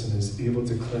Christ, listen, is able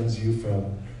to cleanse you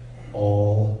from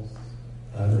all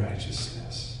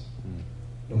unrighteousness,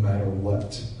 no matter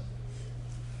what.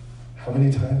 How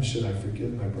many times should I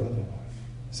forgive my brother?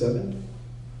 7? No,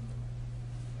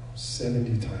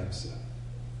 70 times 7.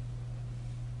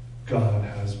 God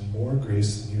has more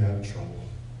grace than you have trouble.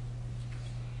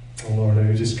 Oh Lord,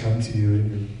 I just come to you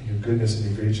in your goodness and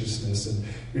your graciousness, and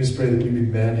we just pray that we be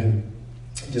men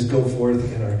who just go forth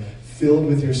and are filled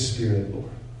with your Spirit, Lord.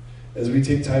 As we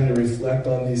take time to reflect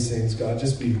on these things, God,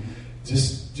 just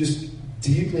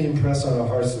deeply impress on our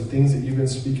hearts the things that you've been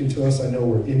speaking to us. I know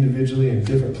we're individually in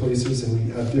different places and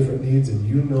we have different needs, and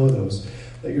you know those.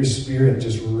 Let your Spirit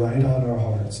just write on our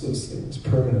hearts those things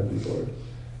permanently, Lord.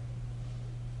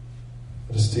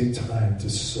 Let us take time to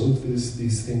soak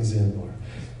these things in, Lord,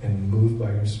 and move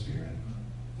by your Spirit.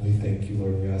 We thank you,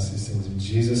 Lord. We ask these things in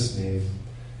Jesus' name.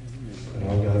 And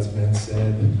all God's men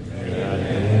said,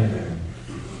 Amen.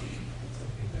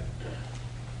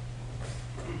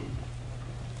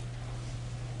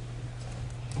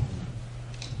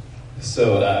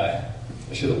 So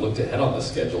I should have looked ahead on the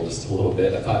schedule just a little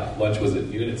bit. I thought lunch was at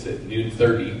noon. It's at noon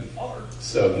 30.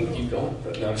 So we can keep going.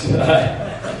 But no, I'm just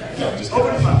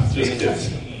kidding.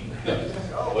 Just kidding. No.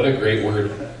 What a great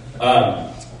word.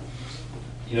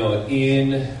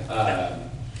 In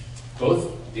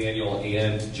both Daniel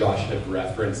and Josh have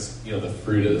referenced, the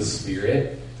fruit of the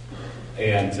Spirit.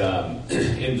 And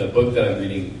in the book that I'm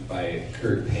reading by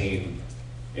Kurt Payne,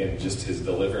 and just his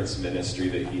deliverance ministry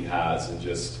that he has, and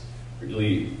just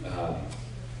really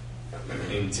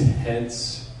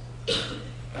intense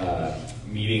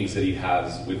meetings that he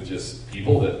has with just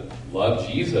people that love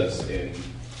Jesus and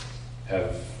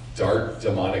have dark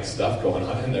demonic stuff going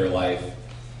on in their life,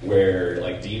 where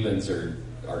like demons are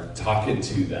talking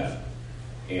to them,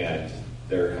 and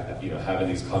they're having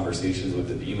these conversations with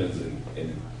the demons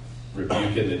and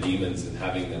rebuking the demons and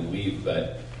having them leave.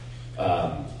 But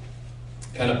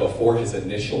kind of before his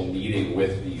initial meeting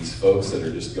with these folks that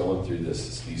are just going through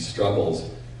these struggles,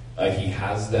 he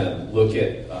has them look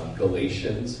at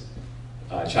Galatians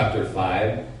chapter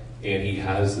 5, and he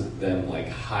has them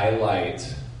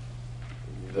highlight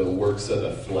the works of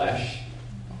the flesh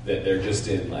that they're just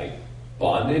in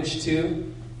bondage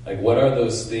to. What are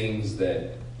those things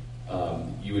that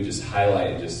you would just highlight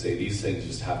and just say, these things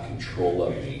just have control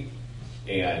of me?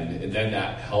 And then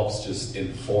that helps just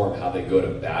inform how they go to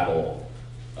battle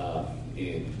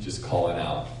in just calling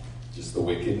out just the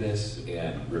wickedness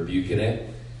and rebuking it.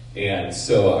 And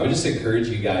so I would just encourage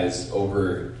you guys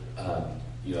over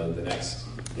the next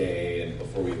day and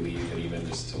before we leave, and even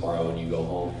just tomorrow when you go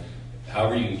home,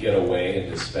 however you can get away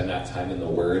and just spend that time in the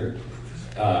Word.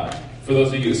 For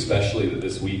those of you especially that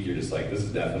this week you're just this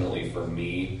is definitely for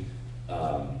me,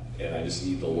 and I just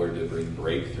need the Lord to bring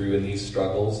breakthrough in these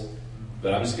struggles.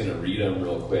 But I'm just going to read them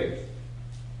real quick.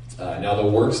 Now the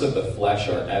works of the flesh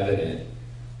are evident,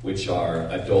 which are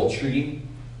adultery,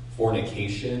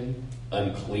 fornication,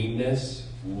 uncleanness,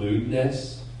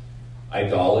 lewdness,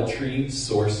 idolatry,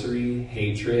 sorcery,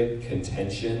 hatred,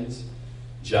 contentions,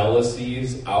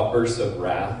 jealousies, outbursts of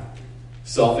wrath,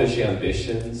 selfish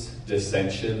ambitions,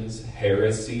 dissensions,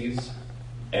 heresies,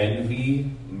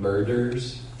 envy,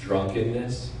 murders,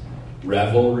 drunkenness,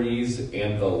 revelries,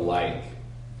 and the like.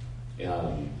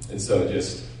 And so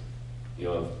just,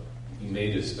 you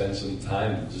may just spend some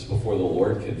time just before the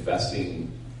Lord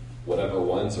confessing whatever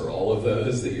ones or all of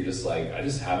those that you're just I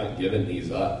just haven't given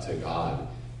these up to God,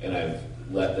 and I've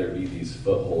let there be these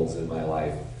footholds in my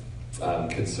life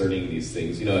concerning these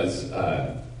things. As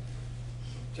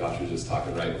Josh was just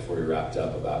talking right before we wrapped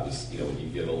up about just, when you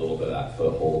give a little bit of that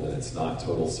foothold and it's not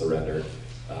total surrender.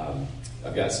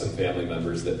 I've got some family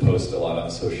members that post a lot on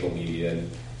social media,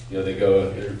 and they go,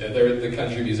 they're at the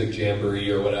country music jamboree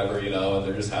or whatever, and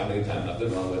they're just having a good time.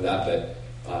 Nothing wrong with that, but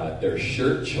their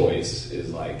shirt choice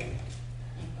is like,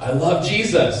 I love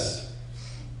Jesus,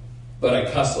 but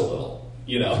I cuss a little,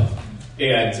 and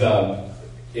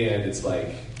it's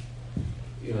like,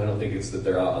 I don't think it's that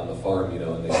they're out on the farm,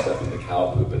 and they step in the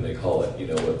cow poop and they call it,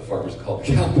 what the farmers call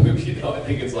the cow poop, I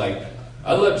think it's like,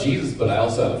 I love Jesus, but I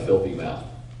also have a filthy mouth,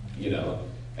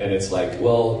 and it's like,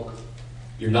 well,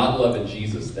 you're not loving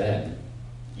Jesus then,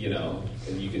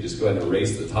 and you can just go ahead and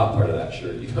erase the top part of that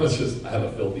shirt, it's just, I have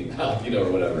a filthy mouth,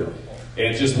 or whatever. And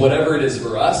it's just whatever it is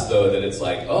for us, though, that it's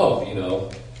like, I love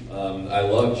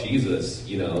Jesus,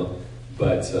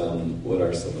 but what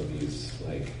are some of these,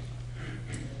 like,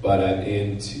 but I'm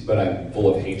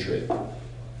full of hatred.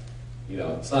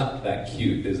 It's not that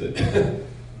cute, is it?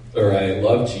 Or I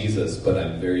love Jesus, but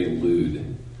I'm very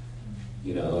lewd.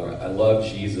 Or I love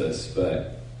Jesus,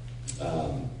 but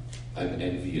I'm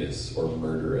envious or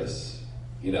murderous.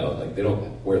 Like they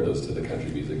don't wear those to the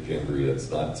country music jamboree. That's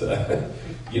not,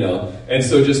 And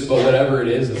so but whatever it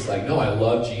is, it's like, no, I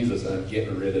love Jesus and I'm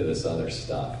getting rid of this other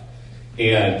stuff.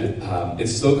 And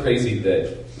it's so crazy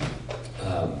that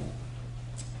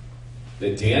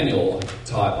Daniel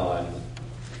taught on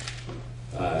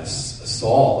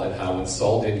Saul and how when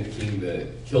Saul didn't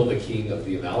kill the king of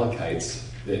the Amalekites,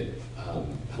 that I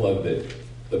love that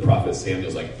the prophet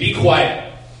Samuel's like, be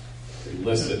quiet,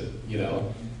 listen,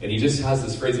 And he just has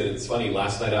this phrase, and it's funny,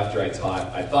 last night after I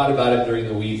taught, I thought about it during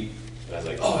the week, and I was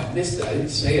like, oh, I missed it. I didn't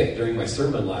say it during my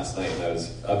sermon last night, and I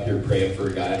was up here praying for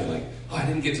a guy, and I'm like, oh, I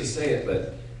didn't get to say it,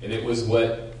 and it was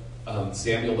what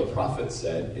Samuel the prophet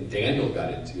said, and Daniel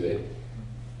got into it,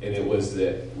 and it was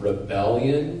that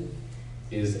rebellion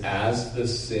is as the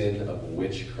sin of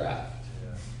witchcraft.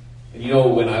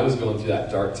 And when I was going through that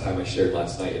dark time I shared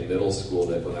last night in middle school,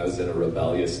 that when I was in a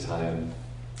rebellious time,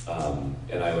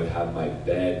 and I would have my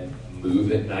bed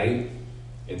move at night,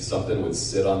 and something would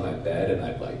sit on my bed, and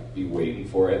I'd be waiting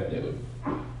for it, and it would,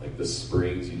 the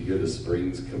springs, you'd hear the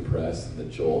springs compress and the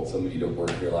jolt. Some of you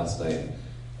weren't here last night.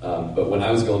 But when I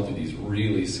was going through these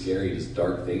really scary, just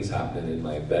dark things happening in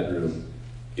my bedroom,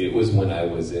 it was when I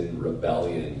was in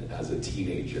rebellion as a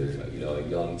teenager, a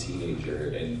young teenager,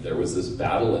 and there was this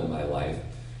battle in my life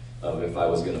of if I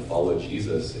was going to follow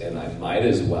Jesus, and I might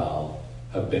as well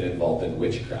have been involved in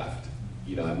witchcraft.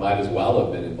 I might as well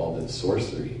have been involved in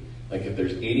sorcery. If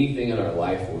there's anything in our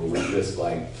life where we're just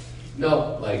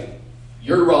no,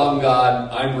 you're wrong,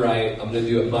 God, I'm right, I'm going to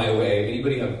do it my way.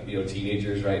 Anybody have,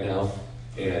 teenagers right now?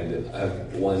 And I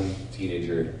have one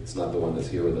teenager, it's not the one that's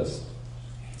here with us.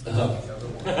 And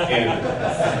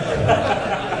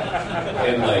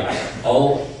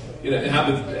it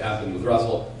happened with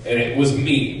Russell, and it was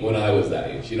me when I was that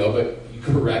age, but you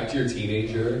correct your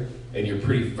teenager, and you're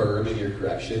pretty firm in your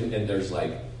correction, and there's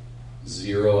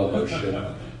zero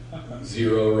emotion,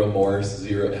 zero remorse,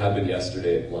 it happened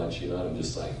yesterday at lunch, and I'm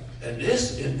just like, and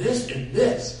this, and this, and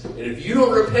this, and if you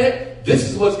don't repent, this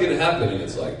is what's going to happen, and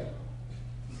it's like,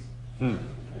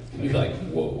 and you're like,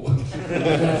 whoa.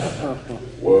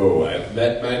 Whoa, I've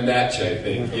met my match, I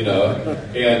think,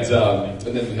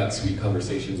 And then we had sweet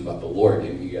conversations about the Lord,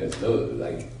 and you guys know,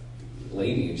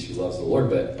 Lainey, and she loves the Lord,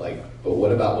 but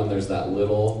what about when there's that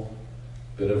little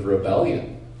bit of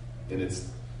rebellion? And it's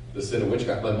the sin of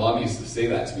witchcraft. My mom used to say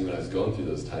that to me when I was going through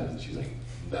those times, and she's like,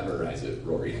 memorize it,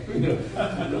 Rory.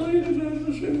 Rebellion is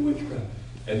the sin of witchcraft.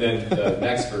 And then the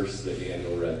next verse that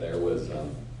Daniel read there was,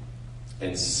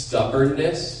 and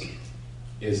stubbornness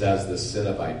is as the sin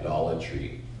of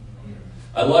idolatry.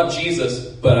 I love Jesus,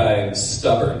 but I'm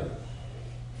stubborn.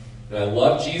 And I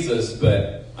love Jesus,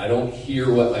 but I don't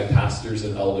hear what my pastors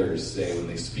and elders say when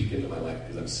they speak into my life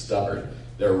because I'm stubborn.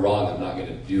 They're wrong, I'm not going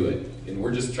to do it. And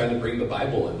we're just trying to bring the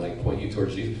Bible and point you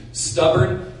towards Jesus.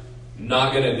 Stubborn,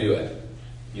 not going to do it.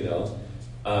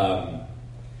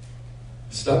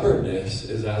 Stubbornness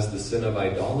is as the sin of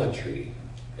idolatry.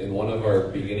 In one of our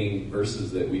beginning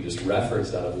verses that we just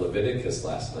referenced out of Leviticus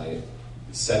last night,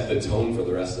 set the tone for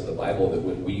the rest of the Bible that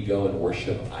when we go and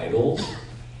worship idols,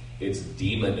 it's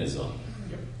demonism.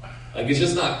 It's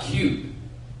just not cute.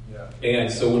 Yeah.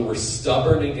 And so when we're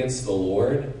stubborn against the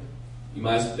Lord,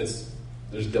 there's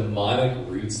demonic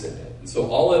roots in it. And so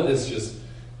all of this, just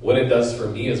what it does for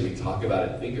me as we talk about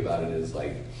it and think about it, is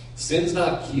sin's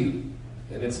not cute.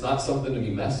 And it's not something to be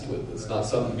messed with. It's not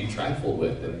something to be trifled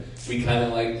with. And we kind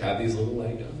of have these little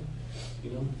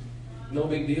no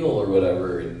big deal or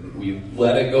whatever. And we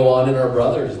let it go on in our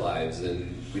brothers' lives,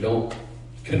 and we don't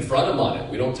confront them on it.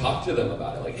 We don't talk to them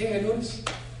about it. Hey, I noticed,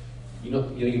 you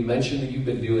mentioned that you've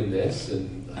been doing this,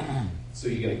 and so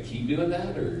you're going to keep doing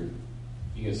that, or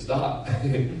you going to stop?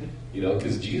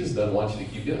 Because Jesus doesn't want you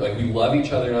to keep doing it. Like, we love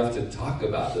each other enough to talk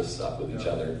about this stuff with each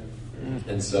other.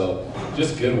 And so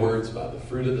just good words about the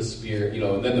fruit of the Spirit,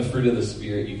 and then the fruit of the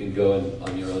Spirit, you can go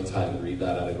on your own time and read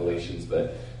that out of Galatians.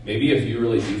 But maybe if you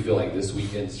really do feel like this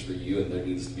weekend's for you and there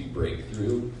needs to be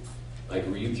breakthrough, like,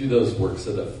 read through those works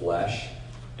of the flesh,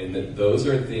 and that those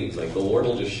are things, like, the Lord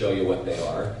will just show you what they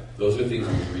are. Those are things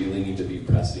we really need to be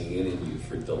pressing in you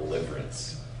for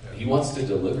deliverance. He wants to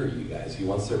deliver you guys. He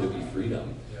wants there to be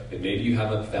freedom. And maybe you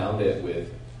haven't found it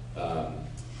with,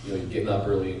 you're getting up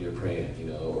early and you're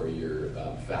praying, or you're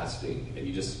fasting, and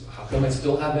you just, how come I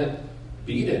still haven't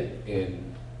beat it?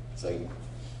 And it's like,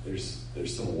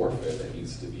 there's some warfare that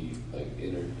needs to be, like,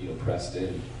 pressed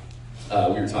in.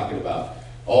 We were talking about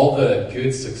all the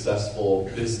good, successful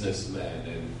businessmen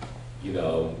and,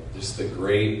 just the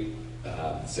great,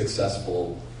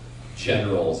 successful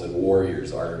generals and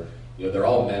warriors are, they're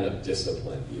all men of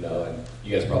discipline, and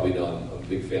you guys probably know I'm a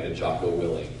big fan of Jocko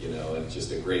Willing, and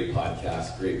just a great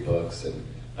podcast, great books, and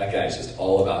that guy's just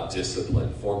all about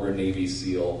discipline, former Navy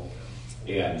SEAL,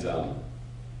 and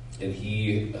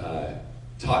he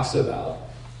talks about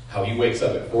how he wakes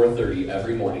up at 4:30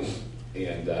 every morning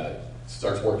and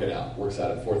starts working out, works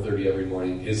out at 4:30 every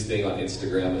morning. His thing on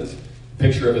Instagram is a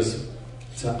picture of his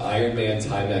Ironman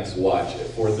Timex watch at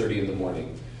 4:30 in the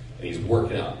morning, and he's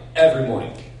working out every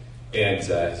morning. And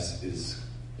his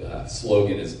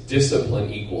slogan is "Discipline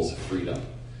equals freedom."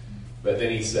 But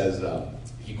then he says,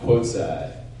 he quotes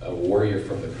a warrior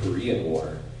from the Korean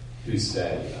War who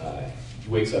said he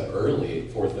wakes up early at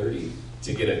 4:30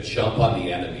 to get a jump on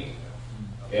the enemy.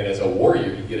 And as a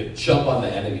warrior, you get a jump on the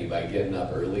enemy by getting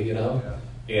up early,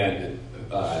 And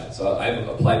so I've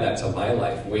applied that to my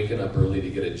life, waking up early to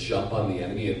get a jump on the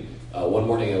enemy. And one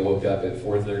morning I woke up at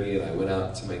 4:30 and I went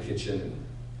out to my kitchen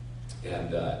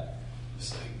and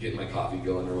just like getting my coffee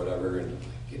going or whatever, and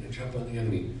getting a jump on the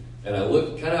enemy. And I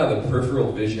look kind of have a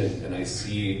peripheral vision, and I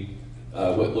see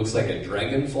what looks like a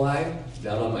dragonfly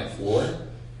down on my floor.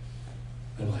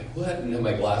 I'm like, what? And I have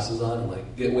my glasses on, and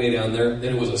like, get way down there.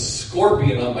 Then it was a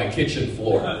scorpion on my kitchen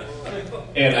floor.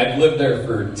 And I'd lived there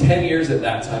for 10 years at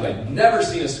that time. I'd never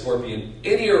seen a scorpion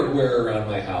anywhere around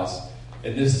my house.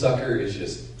 And this sucker is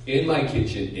just in my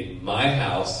kitchen, in my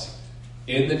house,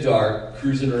 in the dark,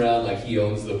 cruising around like he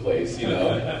owns the place, And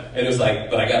it was like,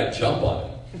 but I got to jump on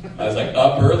him. I was like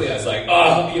up early. I was like,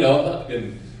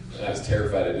 and I was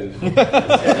terrified. I didn't.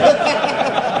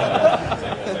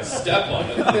 I step on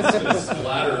it. It's going to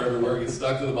splatter everywhere. Get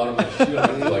stuck to the bottom of my shoe. I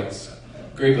have to like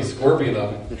scrape a scorpion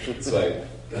off. So I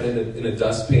got in a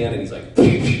dustpan, and he's like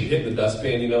hitting the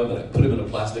dustpan, And then I put him in a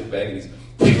plastic bag, and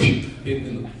he's hitting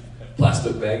in the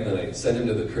plastic bag. And then I send him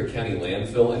to the Crick County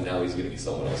landfill, and now he's going to be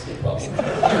someone else's problem.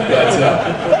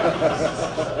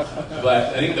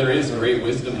 But I think there is great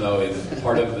wisdom, though, and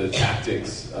part of the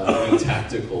tactics, being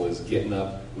tactical, is getting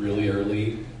up really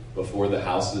early before the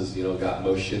house has, got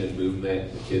motion and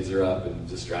movement. The kids are up and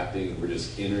distracting, and we're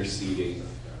just interceding.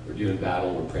 We're doing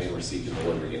battle, we're praying, we're seeking the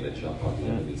Lord, we're getting a jump on the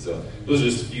enemy. So those are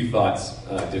just a few thoughts,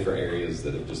 different areas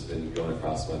that have just been going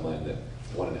across my mind that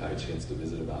I wanted to have a chance to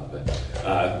visit about. But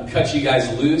we'll cut you guys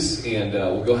loose, and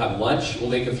we'll go have lunch. We'll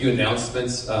make a few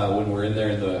announcements when we're in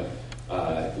there in the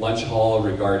lunch hall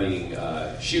regarding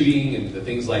shooting and the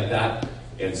things like that,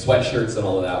 and sweatshirts and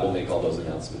all of that. We'll make all those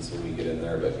announcements when we get in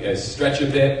there. But you guys stretch a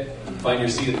bit, find your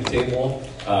seat at the table.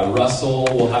 Russell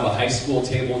will have a high school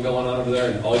table going on over there,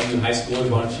 and all you high schoolers,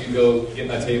 why don't you go get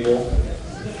a table?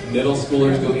 Middle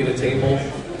schoolers, go get a table.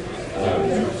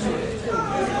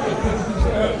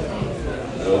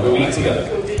 We'll go eat together.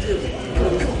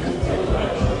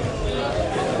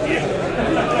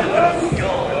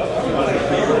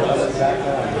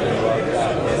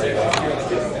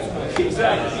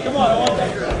 Come on, I want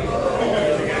that.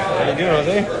 How you doing,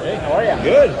 Jose? Hey, how are you?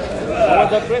 Good. How was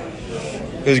that trip?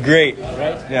 It was great.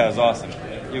 Right? Yeah, it was awesome.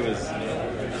 It was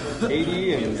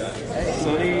 80 and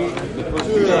sunny the first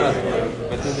week,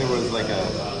 but then there was like a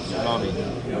tsunami,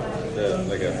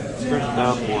 like a spring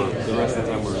downpour the rest of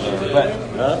the time we were there. But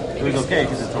it was okay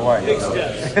because it's Hawaii. So.